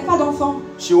 Elle n'avait pas d'enfant.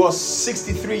 She was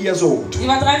 63 years old. Elle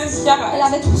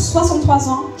avait 63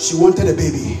 ans. She wanted a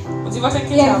baby.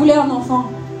 Et elle voulait un enfant.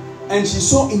 And she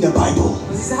saw in the Bible.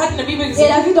 Et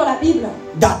elle a vu dans la Bible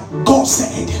that God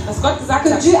said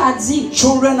que Dieu a dit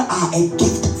children are a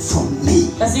gift from me.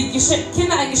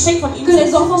 Que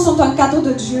les enfants sont un cadeau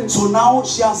de Dieu. So now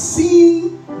she has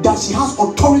seen that she has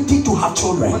authority to have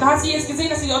children. Ensuite,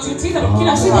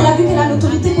 elle a vu qu'elle a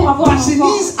l'autorité pour avoir un But she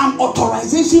enfant. needs an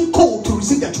authorization code to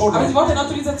receive the children.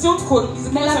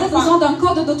 Mais elle avait besoin d'un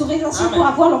code d'autorisation pour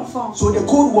avoir l'enfant. So the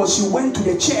code was she went to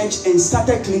the church and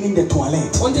started cleaning the toilet.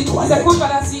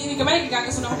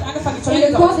 Et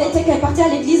le code était qu'elle partait à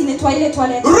l'église nettoyer les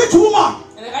toilettes. Rich woman.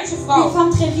 Une femme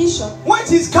très riche. When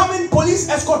she's coming, police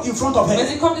escort in front of her.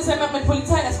 Et quand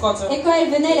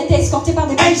elle venait, elle était escortée par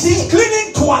des And she's policiers.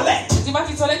 cleaning toilet.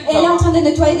 Et elle est en train de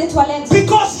nettoyer des toilettes.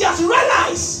 Because she has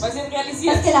realized Parce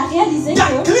qu'elle a réalisé that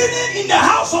que cleaning in the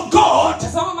house of God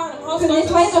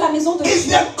nettoyer dans la maison de is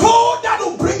Dieu, the code that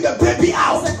will bring the baby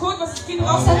out. cet enfant.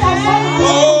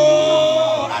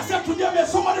 Oh, I said today, may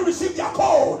somebody receive their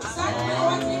code.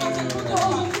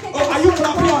 Oh, are you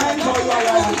clapping your hands or you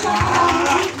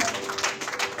are?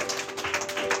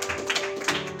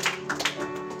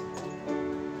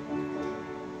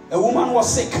 A woman was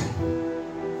sick.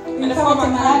 Une femme était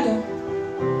malade.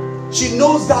 She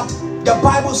knows that the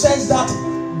Bible says that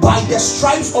by the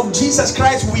stripes of Jesus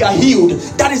Christ we are healed.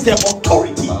 That is the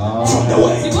authority from the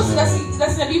word.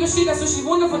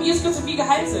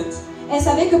 Elle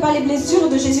savait que par les blessures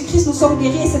de Jésus-Christ nous sommes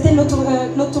guéris et c'était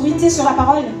l'autorité sur la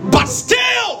parole. But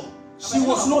still, she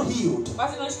was not healed.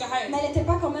 Mais elle n'était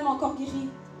pas quand même encore guérie.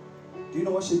 Do you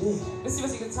know what she did? Vous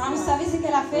savez ce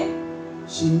qu'elle a fait?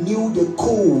 She knew the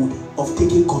code of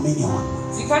taking communion.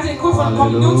 Elle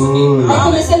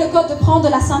connaissait le code de prendre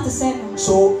la Sainte Seine.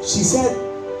 So she said,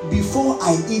 before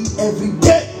I eat every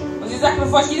day,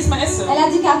 Elle a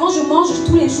dit qu'avant je mange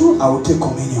tous les jours. I will take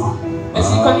communion.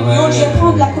 Je vais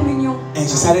prendre la communion. And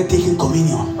she started taking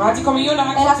communion.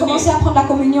 Elle a commencé à prendre la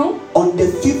communion. On the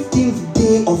 15th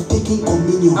day of taking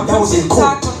communion, that was a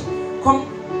code.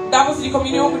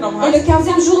 Et le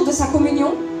 15e jour de sa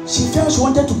communion, She felt she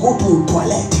wanted to go to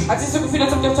toilet.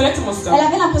 Elle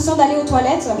avait l'impression d'aller aux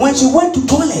toilettes. When she went to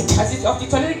toilet,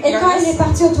 Et quand elle est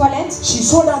partie aux toilettes, she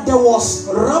saw that there was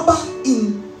rubber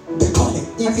in the toilet,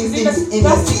 in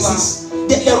her feces.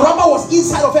 The rubber was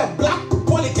inside of her, black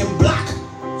polythene, black.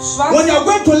 When you are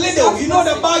going to Lidl, you know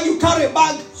the bag, you carry a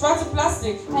bag.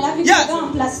 Elle a vu Yes. un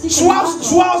plastique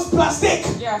Schwarz plastic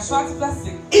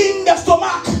in the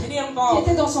stomach. qui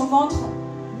était dans son ventre.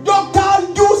 Doctor,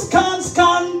 you scan.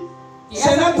 Ce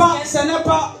n'est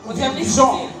pas vision.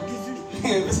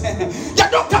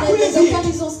 The doctor couldn't Les see docteurs,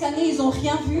 it. ils ont scanné, ils n'ont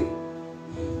rien vu.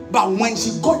 But when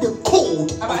she got the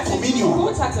code of communion,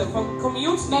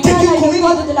 Mais quand elle a eu le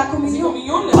code de la communion,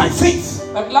 by faith,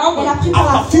 elle a pris par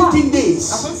la after foi. 15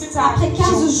 days, Après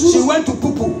 15 she jours, went to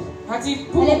Pupu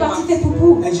elle est partie faire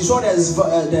poupou. and she saw there's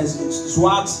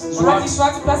Schwarz Elle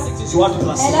plastic.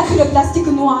 a vu le plastique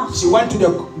noir. She went to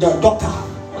the doctor.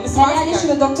 Elle est allée chez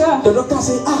le docteur. The doctor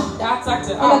said,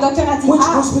 Et le docteur a dit, which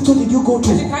hospital did you go to?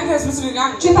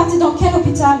 tu es parti dans quel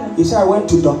hôpital? He said, I went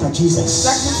to Dr. Jesus.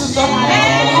 He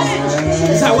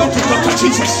said, I went to Dr.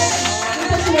 Jesus.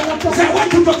 He said, I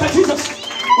went to Dr. Jesus.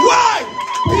 Why?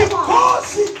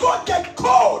 Because he got the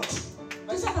code.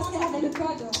 Tout ça parce qu'elle avait le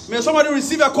code. May somebody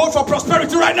receive a code for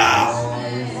prosperity right now.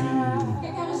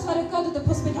 Quelqu'un reçoit le code de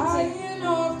prospérité.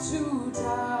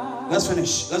 Let's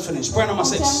finish. Point number On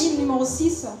 6. termine numéro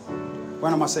 6.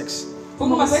 Point number 6.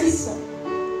 Numéro 6.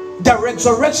 The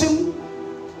resurrection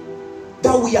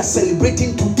that we are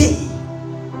celebrating today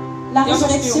La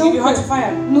résurrection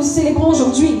que nous célébrons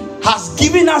aujourd'hui has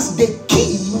given us the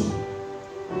key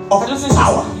of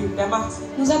power.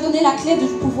 nous a donné la clé du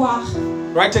pouvoir.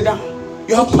 Write it down.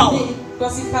 You have power.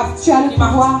 Tu as le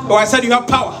pouvoir. Oh, I said you have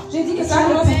power. J'ai dit que tu as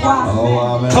le pouvoir. Oh,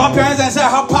 amen. Clap your hands and say, I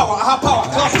have power. I have power.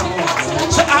 Clap.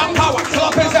 Say, I have power.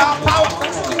 Clap and say, I have power.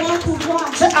 Tu as le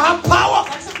pouvoir. Say, I have power.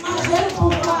 J'ai le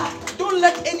pouvoir. Don't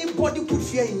let anybody put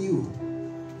fear in you.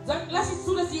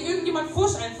 dass dir irgendjemand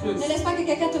Furcht einflößt. Ne laisse pas que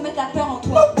quelqu'un te mette la peur en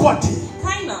toi. Nobody.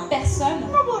 Keiner. Personne.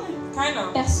 Nobody.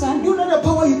 Keiner. Personne. You know the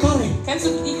power you carry. Kennst du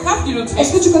die Kraft, die du Est-ce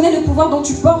trägst? que tu connais le pouvoir dont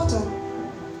tu portes?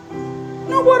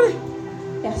 Nobody.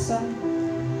 Personne.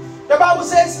 The Bible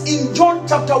says in John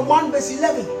chapter 1 verse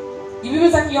 11. Die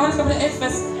Bibel sagt in Johannes Kapitel 11,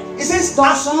 Vers It says, Dans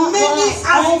as Jean- many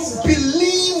Jean- as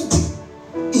believed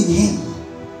in him.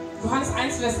 Johannes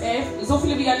 1, Vers 11, so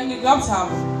viele, wie an ihn geglaubt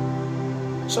haben.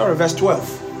 Sorry, verse 12.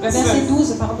 Vers Verset 12.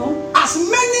 12, pardon. As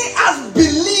many as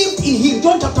believed in him.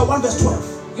 John chapter 1 verse 12.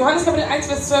 Johannes Kapitel 1,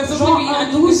 Vers 12, so Jean viele, wie an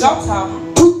ihn 12. geglaubt haben.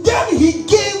 To them he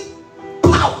gave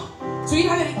power. Zu ihnen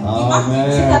hat er die Macht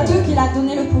C'est gegeben. à eux qu'il a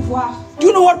donné le pouvoir. Do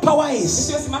you know what power Wisst is?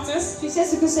 ihr, was die Macht ist? Tu sais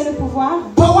ce que c'est le pouvoir?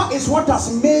 Power is what has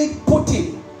made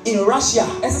Putin in Russia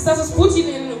Es ist das, was Putin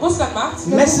in Russland macht,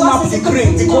 Le messing pouvoir, up c'est ce que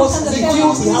Ukraine Poutine est en train because de he faire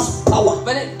feels he en has plus. power.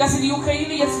 dass er die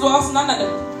Ukraine jetzt so auseinander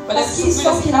nimmt. Weil er Parce so qu'il viel, sent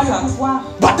dass er qu'il a Kraft le hat. pouvoir.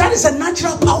 But that is a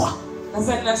natural power. Das ist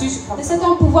eine natürliche Kraft. Et c'est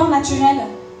un pouvoir naturel.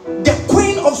 The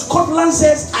Queen of Scotland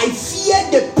says, I fear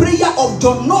the prayer of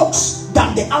John Knox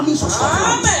than the armies of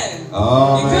Scotland.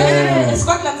 Amen. Die Königin in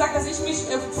Schottland sagt, dass ich mich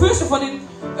fürchte vor den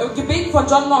Gebeten von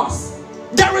John Knox.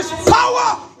 There is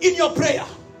power in your prayer.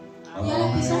 Il y a la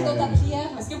puissance dans ta prière.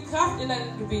 Es gibt Kraft in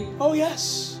deinen Gebeten. Oh,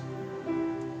 yes.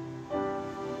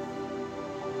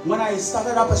 When I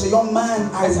started up as a young man,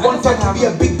 I wanted to be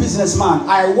a big businessman.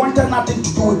 I wanted nothing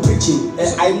to do with preaching.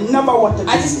 I never wanted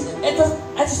to.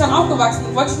 Als ich dann aufgewachsen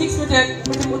bin, wollte ich nichts mit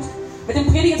dem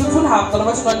Predigen zu tun haben, sondern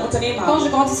wollte nur ein Unternehmen Quand haben. je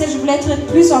grandissais, je voulais être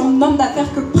plus un homme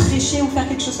d'affaires que prêcher ou faire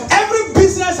quelque chose comme ça. Every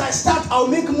business I start, I'll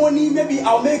make money. Maybe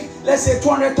I'll make, let's say,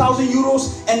 200,000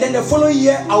 euros, and then the following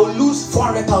year I'll lose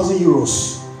 400,000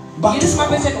 euros. Jedes Mal,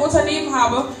 wenn ich ein Unternehmen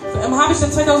habe, habe ich dann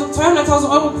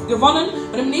 200.000 Euro gewonnen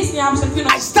und im nächsten Jahr habe ich dann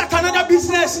 400. I start another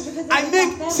business. I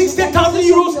make 60,000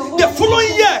 euros. The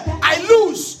following year I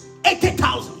lose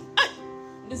 80,000.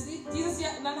 Dieses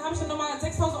Jahr, dann habe ich dann nochmal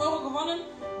 6.000 Euro gewonnen,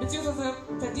 beziehungsweise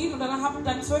verdient und dann habe ich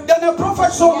dann 12. Then the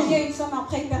prophet saw Il me, gagnait une somme,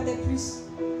 après il perdait plus.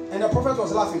 and the prophet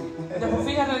was laughing. Der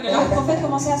Prophet hat dann Et le gelacht. prophète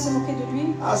commençait à se moquer de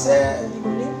lui. I said, Il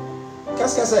rigolait.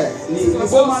 qu'est-ce que c'est? Le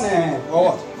woman or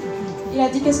what? Il a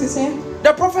dit qu'est-ce que c'est?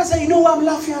 The prophet said, you know why I'm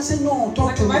laughing? I said, no, Ich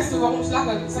talk to sagte, me. weißt du, warum ich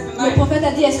lache? Ich sagte, Le nein. prophète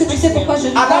a dit est-ce que tu sais pourquoi je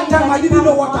At rigole? that Il a time, I dit, didn't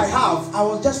know what parle-moi. I have. I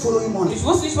was just following money. Ich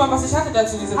wusste nicht mal, was ich hatte da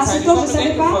zu dieser À Zeit. ce Ich temps, war je nur ne savais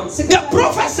Geld pas gefolgt. ce que The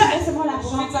prophet said, seulement Der l'argent.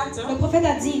 Prophet sagte, Le prophète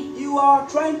a dit you are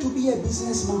trying to be a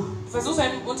businessman. du versuchst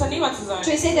ein Unternehmer zu sein.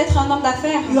 tu essaies d'être un homme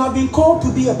d'affaires. You have been called to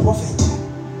be a prophet.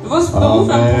 Du wirst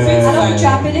berufen, ein Prophet Alors que zu tu es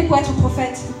sein. appelé pour être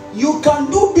prophète. You can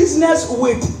do business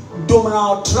with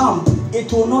Donald Trump. It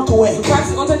will not Du work.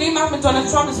 kannst ein Unternehmen machen mit Donald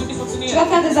Trump, das wird nicht Tu funktionieren. vas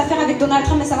faire des affaires avec Donald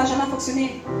Trump, mais ça va jamais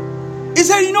fonctionner. He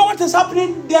said, you know what is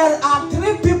happening? There are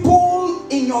 3 people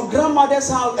in your grandmother's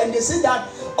house, and they say that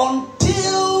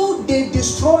until they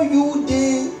destroy you,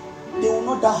 they will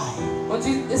not die. Und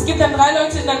es gibt dann 3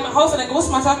 Leute in deinem Haus, in deiner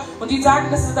Großmutter, und die sagen,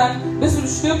 dass du dann, bis du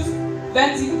stirbst,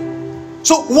 werden sie.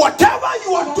 So whatever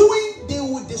you are doing, they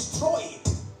will destroy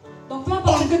it. Donc peu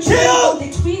importe ce que tu fais, ils vont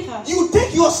détruire. You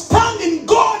take your stand in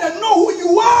God and know who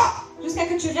you are. Jusqu'à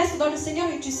que tu restes dans le Seigneur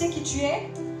et tu sais qui tu es.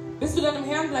 Bis du dann im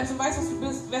Herrn bleibst und weißt, was du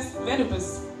bist, wer du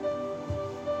bist.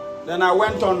 Then I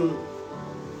went on,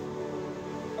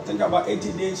 I think about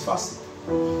 80 days fasting.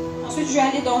 Ensuite, je suis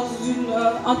allée dans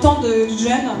un temps de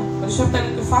jeûne. Und ich habe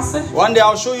dann gefastet. One day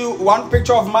I'll show you one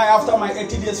picture of mine after my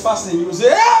 80 days fasting. You will say,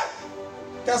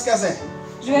 eh? Qu'est-ce que c'est?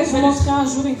 Je vais vous montrer un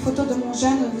jour une photo de mon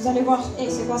jeûne. Vous allez voir, hey,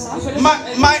 c'est quoi ça?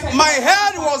 My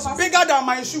head was bigger than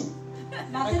my shoe.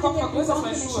 Ma tête était plus grande que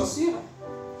mes chaussures.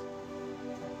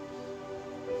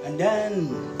 And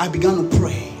then I began to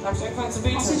pray. Dann habe ich angefangen zu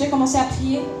beten. Ensuite, j'ai commencé à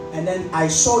prier. And then I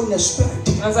saw in the spirit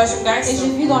Und dann sah ich im Et Geist,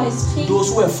 j'ai vu dans l'esprit those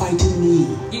who were fighting me.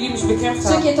 die mich bekämpft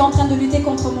ceux qui haben. étaient en train de lutter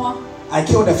contre moi. I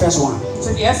killed the first one. Ich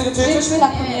habe die erste J'ai getötet. tué la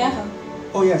première.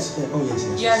 Oh yes, oh yes,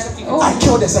 yes. Ja, ich habe die Oh. I getötet.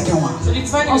 killed the second one. Ich habe die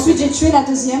zweite Ensuite, getötet. j'ai tué la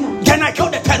deuxième. Then I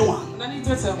killed the third one. Und dann die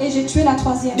dritte. Et j'ai tué la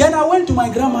troisième. Then I went to my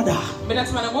grandmother. Bin dann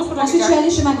zu meiner Großmutter Ensuite, je suis gegangen.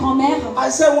 allée chez ma grand-mère. I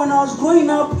said, when I was growing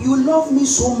up, you loved me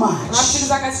so Und habe ich ihr much.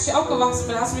 gesagt, als ich aufgewachsen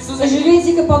bin, hast du mich so sehr Et je lui geliebt.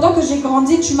 ai dit que pendant que j'ai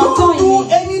grandi, tu m'as tant Don't do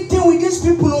aimé. anything with these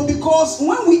people, oh, because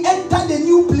when we enter the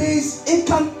new place, it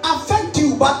can affect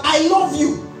you. But I love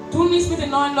you. Tu nichts mit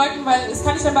den neuen Leuten, weil es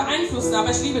kann dich dann beeinflussen, aber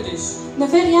ich liebe dich. Ne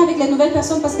fais rien avec les nouvelles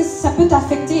personnes parce que ça peut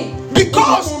t'affecter.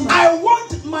 Because Je t'aime. I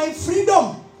want my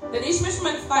freedom Denn ich möchte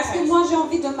meine Parce que Freiheit. moi, j'ai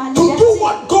envie de ma to do liberté.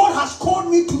 what God has called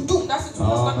me to do. Und das zu tun,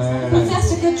 was Gott mir De faire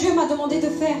ce que Dieu m'a demandé de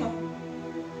faire.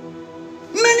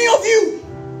 Many of you,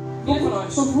 Viele von Pour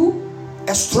euch. vous,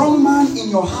 A strong man in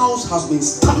your house has been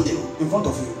standing in front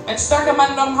of you. Ein starker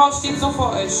Mann in eurem Haus steht so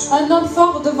vor euch. Un homme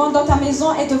fort dans ta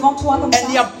maison est devant toi comme ça.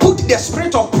 And he has put the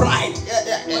spirit of pride. Und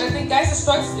er hat den Geist des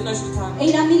Stolzes in euch getan. Et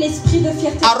il a mis l'esprit de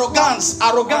fierté. Arrogance,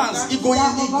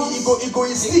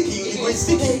 egoistic.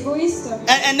 Égoïste.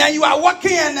 And then you are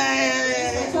walking and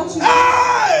hey!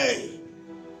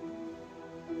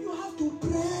 You have to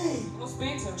pray. Du musst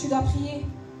beten. Tu dois prier.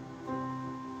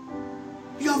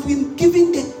 You have been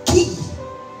given the key.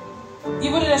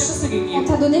 Dir wurde der Schlüssel On gegeben.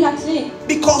 t'a donné la clé.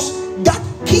 Because that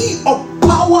key of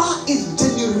power is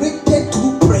generated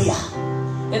through prayer.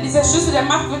 Denn dieser Schlüssel der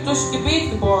Macht wird durch Gebet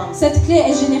geboren. Cette clé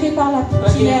est générée par la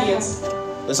prière.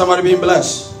 Is somebody being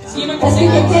blessed? Ist jemand Est-ce que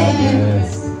gesegnet? quelqu'un est béni?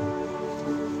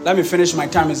 Let me finish. My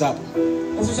time is up.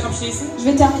 Lass mich abschließen. Je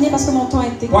vais terminer parce que mon temps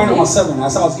est Point écoulé. number 7.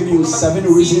 As I was giving you 7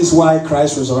 reasons why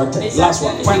Christ resurrected. Last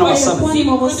one. Point number 7. Point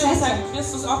numéro 7.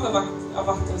 Christus erwacht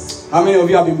ist. How many of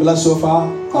you have been blessed so far? Are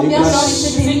you Combien d'ont blessed?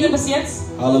 été bénis? Gesegnet bis jetzt.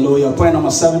 Hallelujah. Point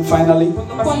number 7. Finally. Punkt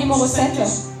Nummer Point 7. numéro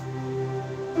 7.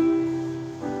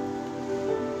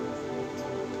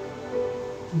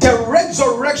 The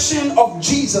resurrection of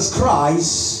Jesus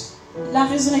Christ La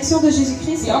résurrection de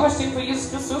Jésus-Christ Die Auferstehung von Jesus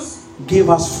Christus gave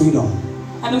us freedom.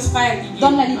 hat uns Freiheit gegeben.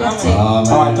 donne la liberté. Amen.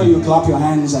 Oh, I thought you clap your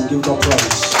hands and give God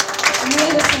praise.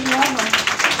 Louez le Seigneur.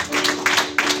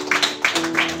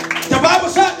 The Bible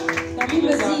said La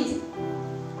Bible dit,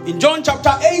 in John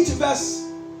chapter 8 verse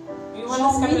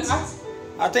Johannes Kapitel 8.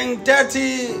 I think je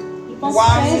pense 31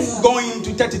 13, going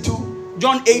to 32.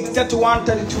 John 8, 31,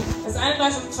 32. Das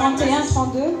 31 und 31, 32.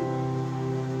 32.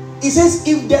 It says,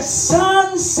 if the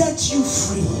Son sets you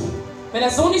free, Wenn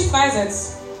der Sohn dich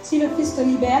freisetzt, Si le Christ te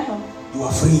libère, you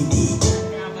are free indeed.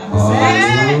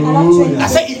 alors tu es I libre.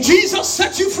 said, if Jesus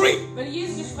sets you free, wenn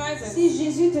Jesus dich freisetzt, Si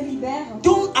Jésus te libère,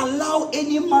 don't allow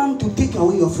any man to take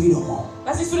away your freedom.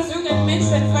 lass nicht zu, dass irgendein Mensch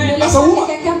deine Freiheit ne As laisse a pas woman.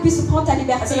 que quelqu'un puisse prendre ta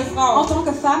liberté. As a frau. En tant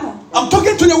que femme, I'm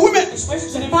talking to the women. Ich spreche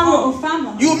zu je den parle aux Frauen. femmes.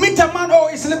 You meet a man, oh,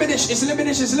 it's libidinous, it's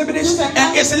libidinous, it's libidinous.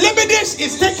 And it's libidinous,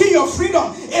 it's taking your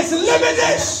freedom. It's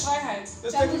libidinous. Freiheit.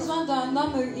 Tu as besoin d'un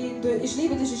homme et de je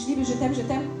liebe, je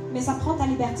t'aime, mais ça prend ta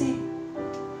liberté.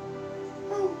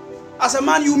 As a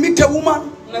man, you meet a woman,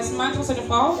 Und als Mann tust du eine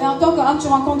Frau. Et en tant qu'homme, tu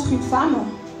rencontres une femme,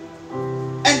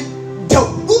 and the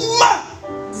woman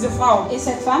Diese Frau et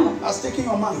cette femme, has taken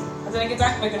your mind. hat deine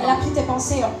Gedanken elle a weggenommen. pris tes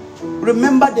pensées.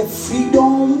 Remember the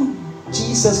freedom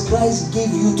Jesus Christ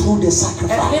gave you through the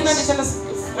Erinnere sacrifice.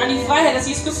 dich an die Freiheit, dass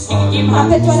Jesus Christus dir gegeben hat.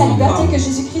 Rappelle-toi la liberté que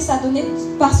Jésus-Christ a donnée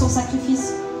par son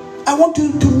sacrifice. I want you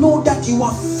to know that you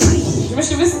are free. Ich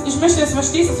möchte, dass du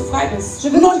verstehst, dass du frei bist. Je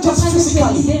veux Not que tu comprennes que tu es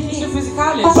just Nicht libéré. nur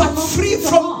physikalisch, But free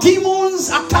from demons,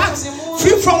 attacks,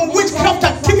 free from witchcraft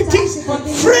activities,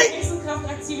 free.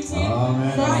 Hexenkraftaktivitäten.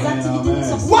 Des activités de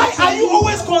sorcellerie. Why are you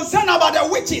always concerned about the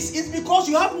witches? It's because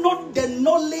you have not the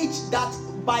knowledge that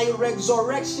by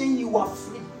resurrection you are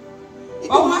free.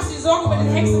 Warum machst du dir Sorgen über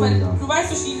den Hexen? Weil du weißt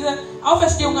durch diese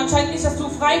Auferstehung anscheinend nicht, dass du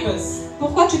frei bist.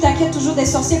 Pourquoi tu t'inquiètes toujours des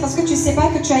sorciers? Parce que tu ne sais pas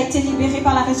que tu as été libéré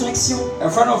par la résurrection. A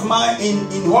friend of mine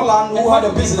in Holland who had a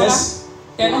business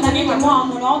Der ein Un ami Unternehmen de moi hatte.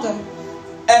 en Hollande,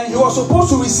 and he was supposed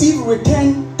to receive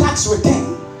tax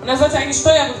return. Und er sollte eigentlich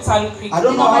Steuerrückzahlung kriegen. I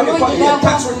don't et know how you normalement call il it, devait a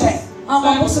tax avoir return. un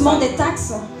remboursement des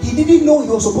taxes. He didn't know he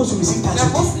was supposed to receive Und tax er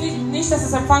return. wusste nicht, dass er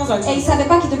es empfangen sollte. Et il ne savait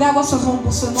pas qu'il devait avoir ce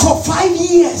remboursement. For 5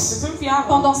 Für years. 5 Jahre.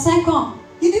 Pendant 5 ans,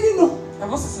 He didn't know. Er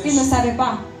wusste es il ne nicht. savait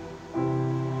pas.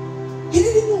 He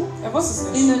didn't know. Er wusste es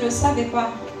Il nicht. ne le savait pas.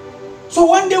 So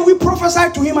one day we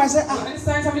prophesied to him. I said, Und eines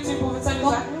Tages habe ich zu ihm prophezeit und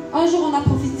Donc, gesagt, un jour, on a the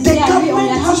prophétisé à lui, on lui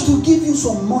government a has dit, to give you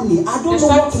some money. I don't know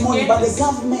what money, but the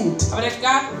government. aber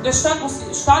der Staat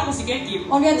muss dir Geld geben.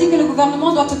 on lui a dit que le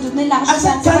gouvernement doit te donner de l'argent. I Ça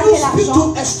said, ne sait can pas you quel speak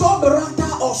argent. to a store barata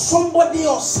or somebody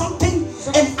or something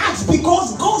and ask?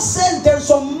 Because God says there's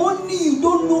some money you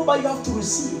don't know, but you have to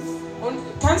receive. Und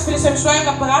kannst du mit dem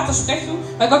Steuerberater sprechen,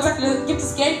 weil Gott sagt, da gibt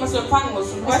es Geld, was du empfangen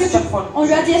musst. Und du weißt nicht davon. On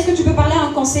lui a dit, est-ce que tu peux parler à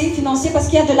un conseiller financier parce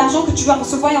qu'il y a de l'argent que tu vas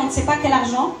recevoir et on ne sait pas quel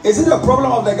argent. Is it a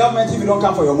problem of the government if you don't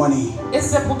come for your money?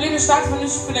 Ist es ein Problem des Staates, wenn du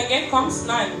nicht für dein Geld kommst?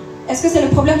 Nein. Est-ce que c'est le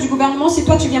problème du gouvernement si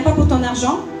toi tu viens pas pour ton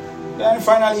argent? Then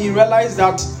finally he realized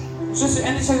that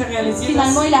Endlich hat er realisiert,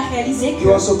 Finalement, dass il a réalisé he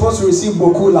was supposed to receive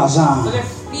beaucoup d'argent. er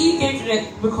viel Geld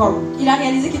bekommen.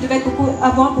 qu'il devait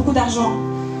avoir beaucoup d'argent.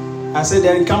 I said,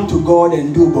 then come to God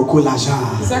and do beaucoup d'argent.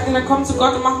 Ich sagte, dann komm zu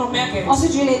Gott und mach noch mehr Geld.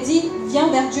 Ensuite, je lui ai dit, viens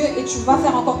vers Dieu et tu vas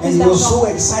faire encore And plus he was so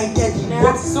d'argent. excited. He Er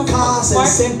bought hat sich so cars and gefreut.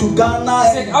 sent to Ghana.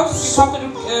 Er hat Autos So gekauft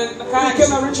und nach Ghana he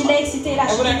became a geschickt. rich Il man. est excité, il a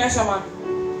Er wurde ein acheté reicher Mann.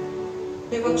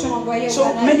 des voitures envoyées au So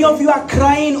Ghana. many of you are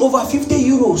crying over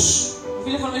 50 euros.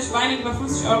 Viele von euch weinen über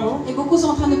 50 Euro. Et beaucoup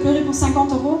sont en train de pleurer pour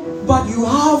 50 €. But you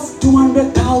have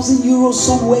 200,000 euros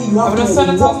somewhere you have Aber du hast to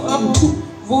 200.000 walk Euro, into.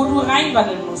 wo du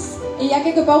reinwandeln musst. Et il y a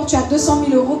quelque part où tu as 200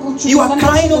 000 euros que tu You are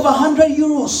crying over 100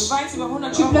 euros. Du weinst über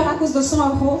 100 Tu Euro. pleures à cause de 100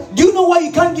 euros. Do you know why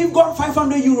you can't give God 500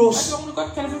 Weißt euros? du, warum du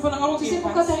Gott keine 500 Euro Tu sais geben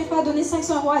pourquoi tu kannst? n'arrives pas à donner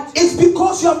 500 euros à It's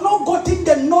because you have not gotten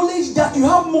the knowledge that you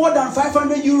have more than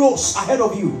 500 euros ahead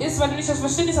of you. Ist, weil du nicht das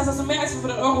Verständnis hast, dass du mehr als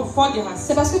 500 Euro vor dir hast.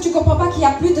 C'est parce que tu ne comprends pas qu'il y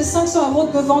a plus de 500 euros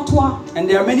devant toi. And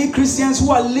there are many Christians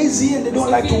who are lazy and they don't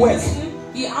like to work.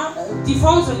 Die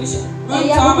faul sind, nicht Et il mögen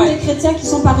y zu a beaucoup de arbeiten. chrétiens qui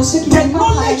sont paresseux, qui The n'aiment pas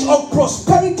knowledge travailler. of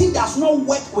prosperity does not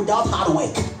work without hard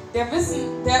work.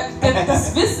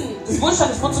 Das Wissen des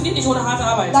Wohlstandes funktioniert nicht ohne harte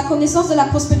Arbeit. La connaissance de la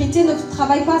prospérité ne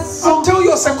travaille pas sans Until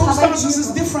your un travail circumstances is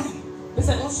dur. different. Bis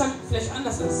dein Umstand vielleicht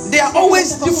anders ist. There are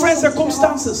always different Es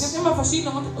circumstances. gibt immer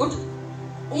verschiedene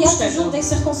Il y a toujours Umstände. des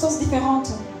circonstances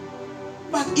différentes.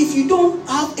 But if you don't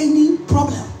have any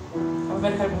problem, Aber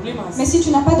wenn du keine Probleme hast, Mais si tu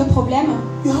n'as pas de problème,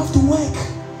 you have to work.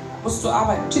 musst du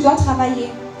arbeiten. tu dois travailler.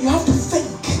 You have to think.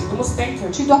 Du musst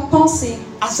denken. Tu dois penser.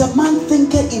 As a man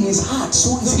thinketh in his heart,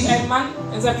 so is So wie he. ein Mann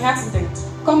in seinem Herzen denkt.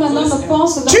 Comme un homme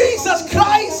pense dans Jesus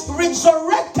Christ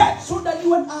resurrected so that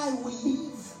you and I will live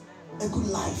a good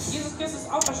life. Jesus Christus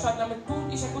ist auferstanden, damit du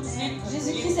und ich ein gutes Leben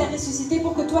Jésus-Christ können. est ressuscité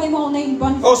pour que toi et moi on ait une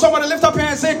bonne vie. Oh, somebody lift up your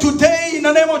hand and say, today in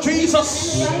the name of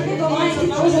Jesus,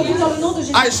 Aujourd'hui, dans le nom de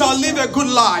Jésus, I shall live a good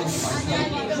life.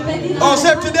 je vais vivre Oh,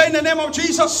 say today in the name of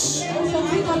Jesus,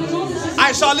 aujourd'hui dans le nom de Jésus.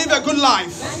 I shall live a good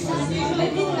life.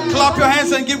 Clap your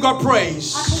hands and give God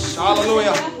praise.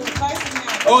 Hallelujah.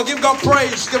 Oh, give God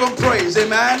praise. Give him praise.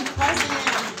 Amen.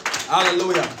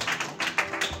 Hallelujah.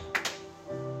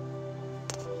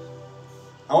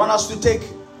 I want us to take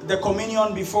the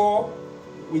communion before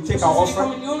we take our Die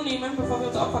offering. Kommunion nehmen, bevor wir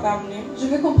unsere Opfergaben nehmen. Je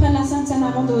veux qu'on prenne la Sainte Seine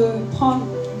avant de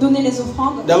donner les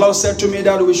offrandes. The Lord said to me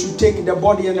that we should take the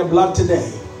body and the blood today.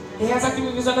 Der Herr sagte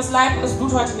mir, wir sollen das Leib und das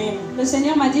Blut heute nehmen. Le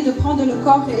Seigneur m'a dit de prendre le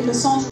corps et le sang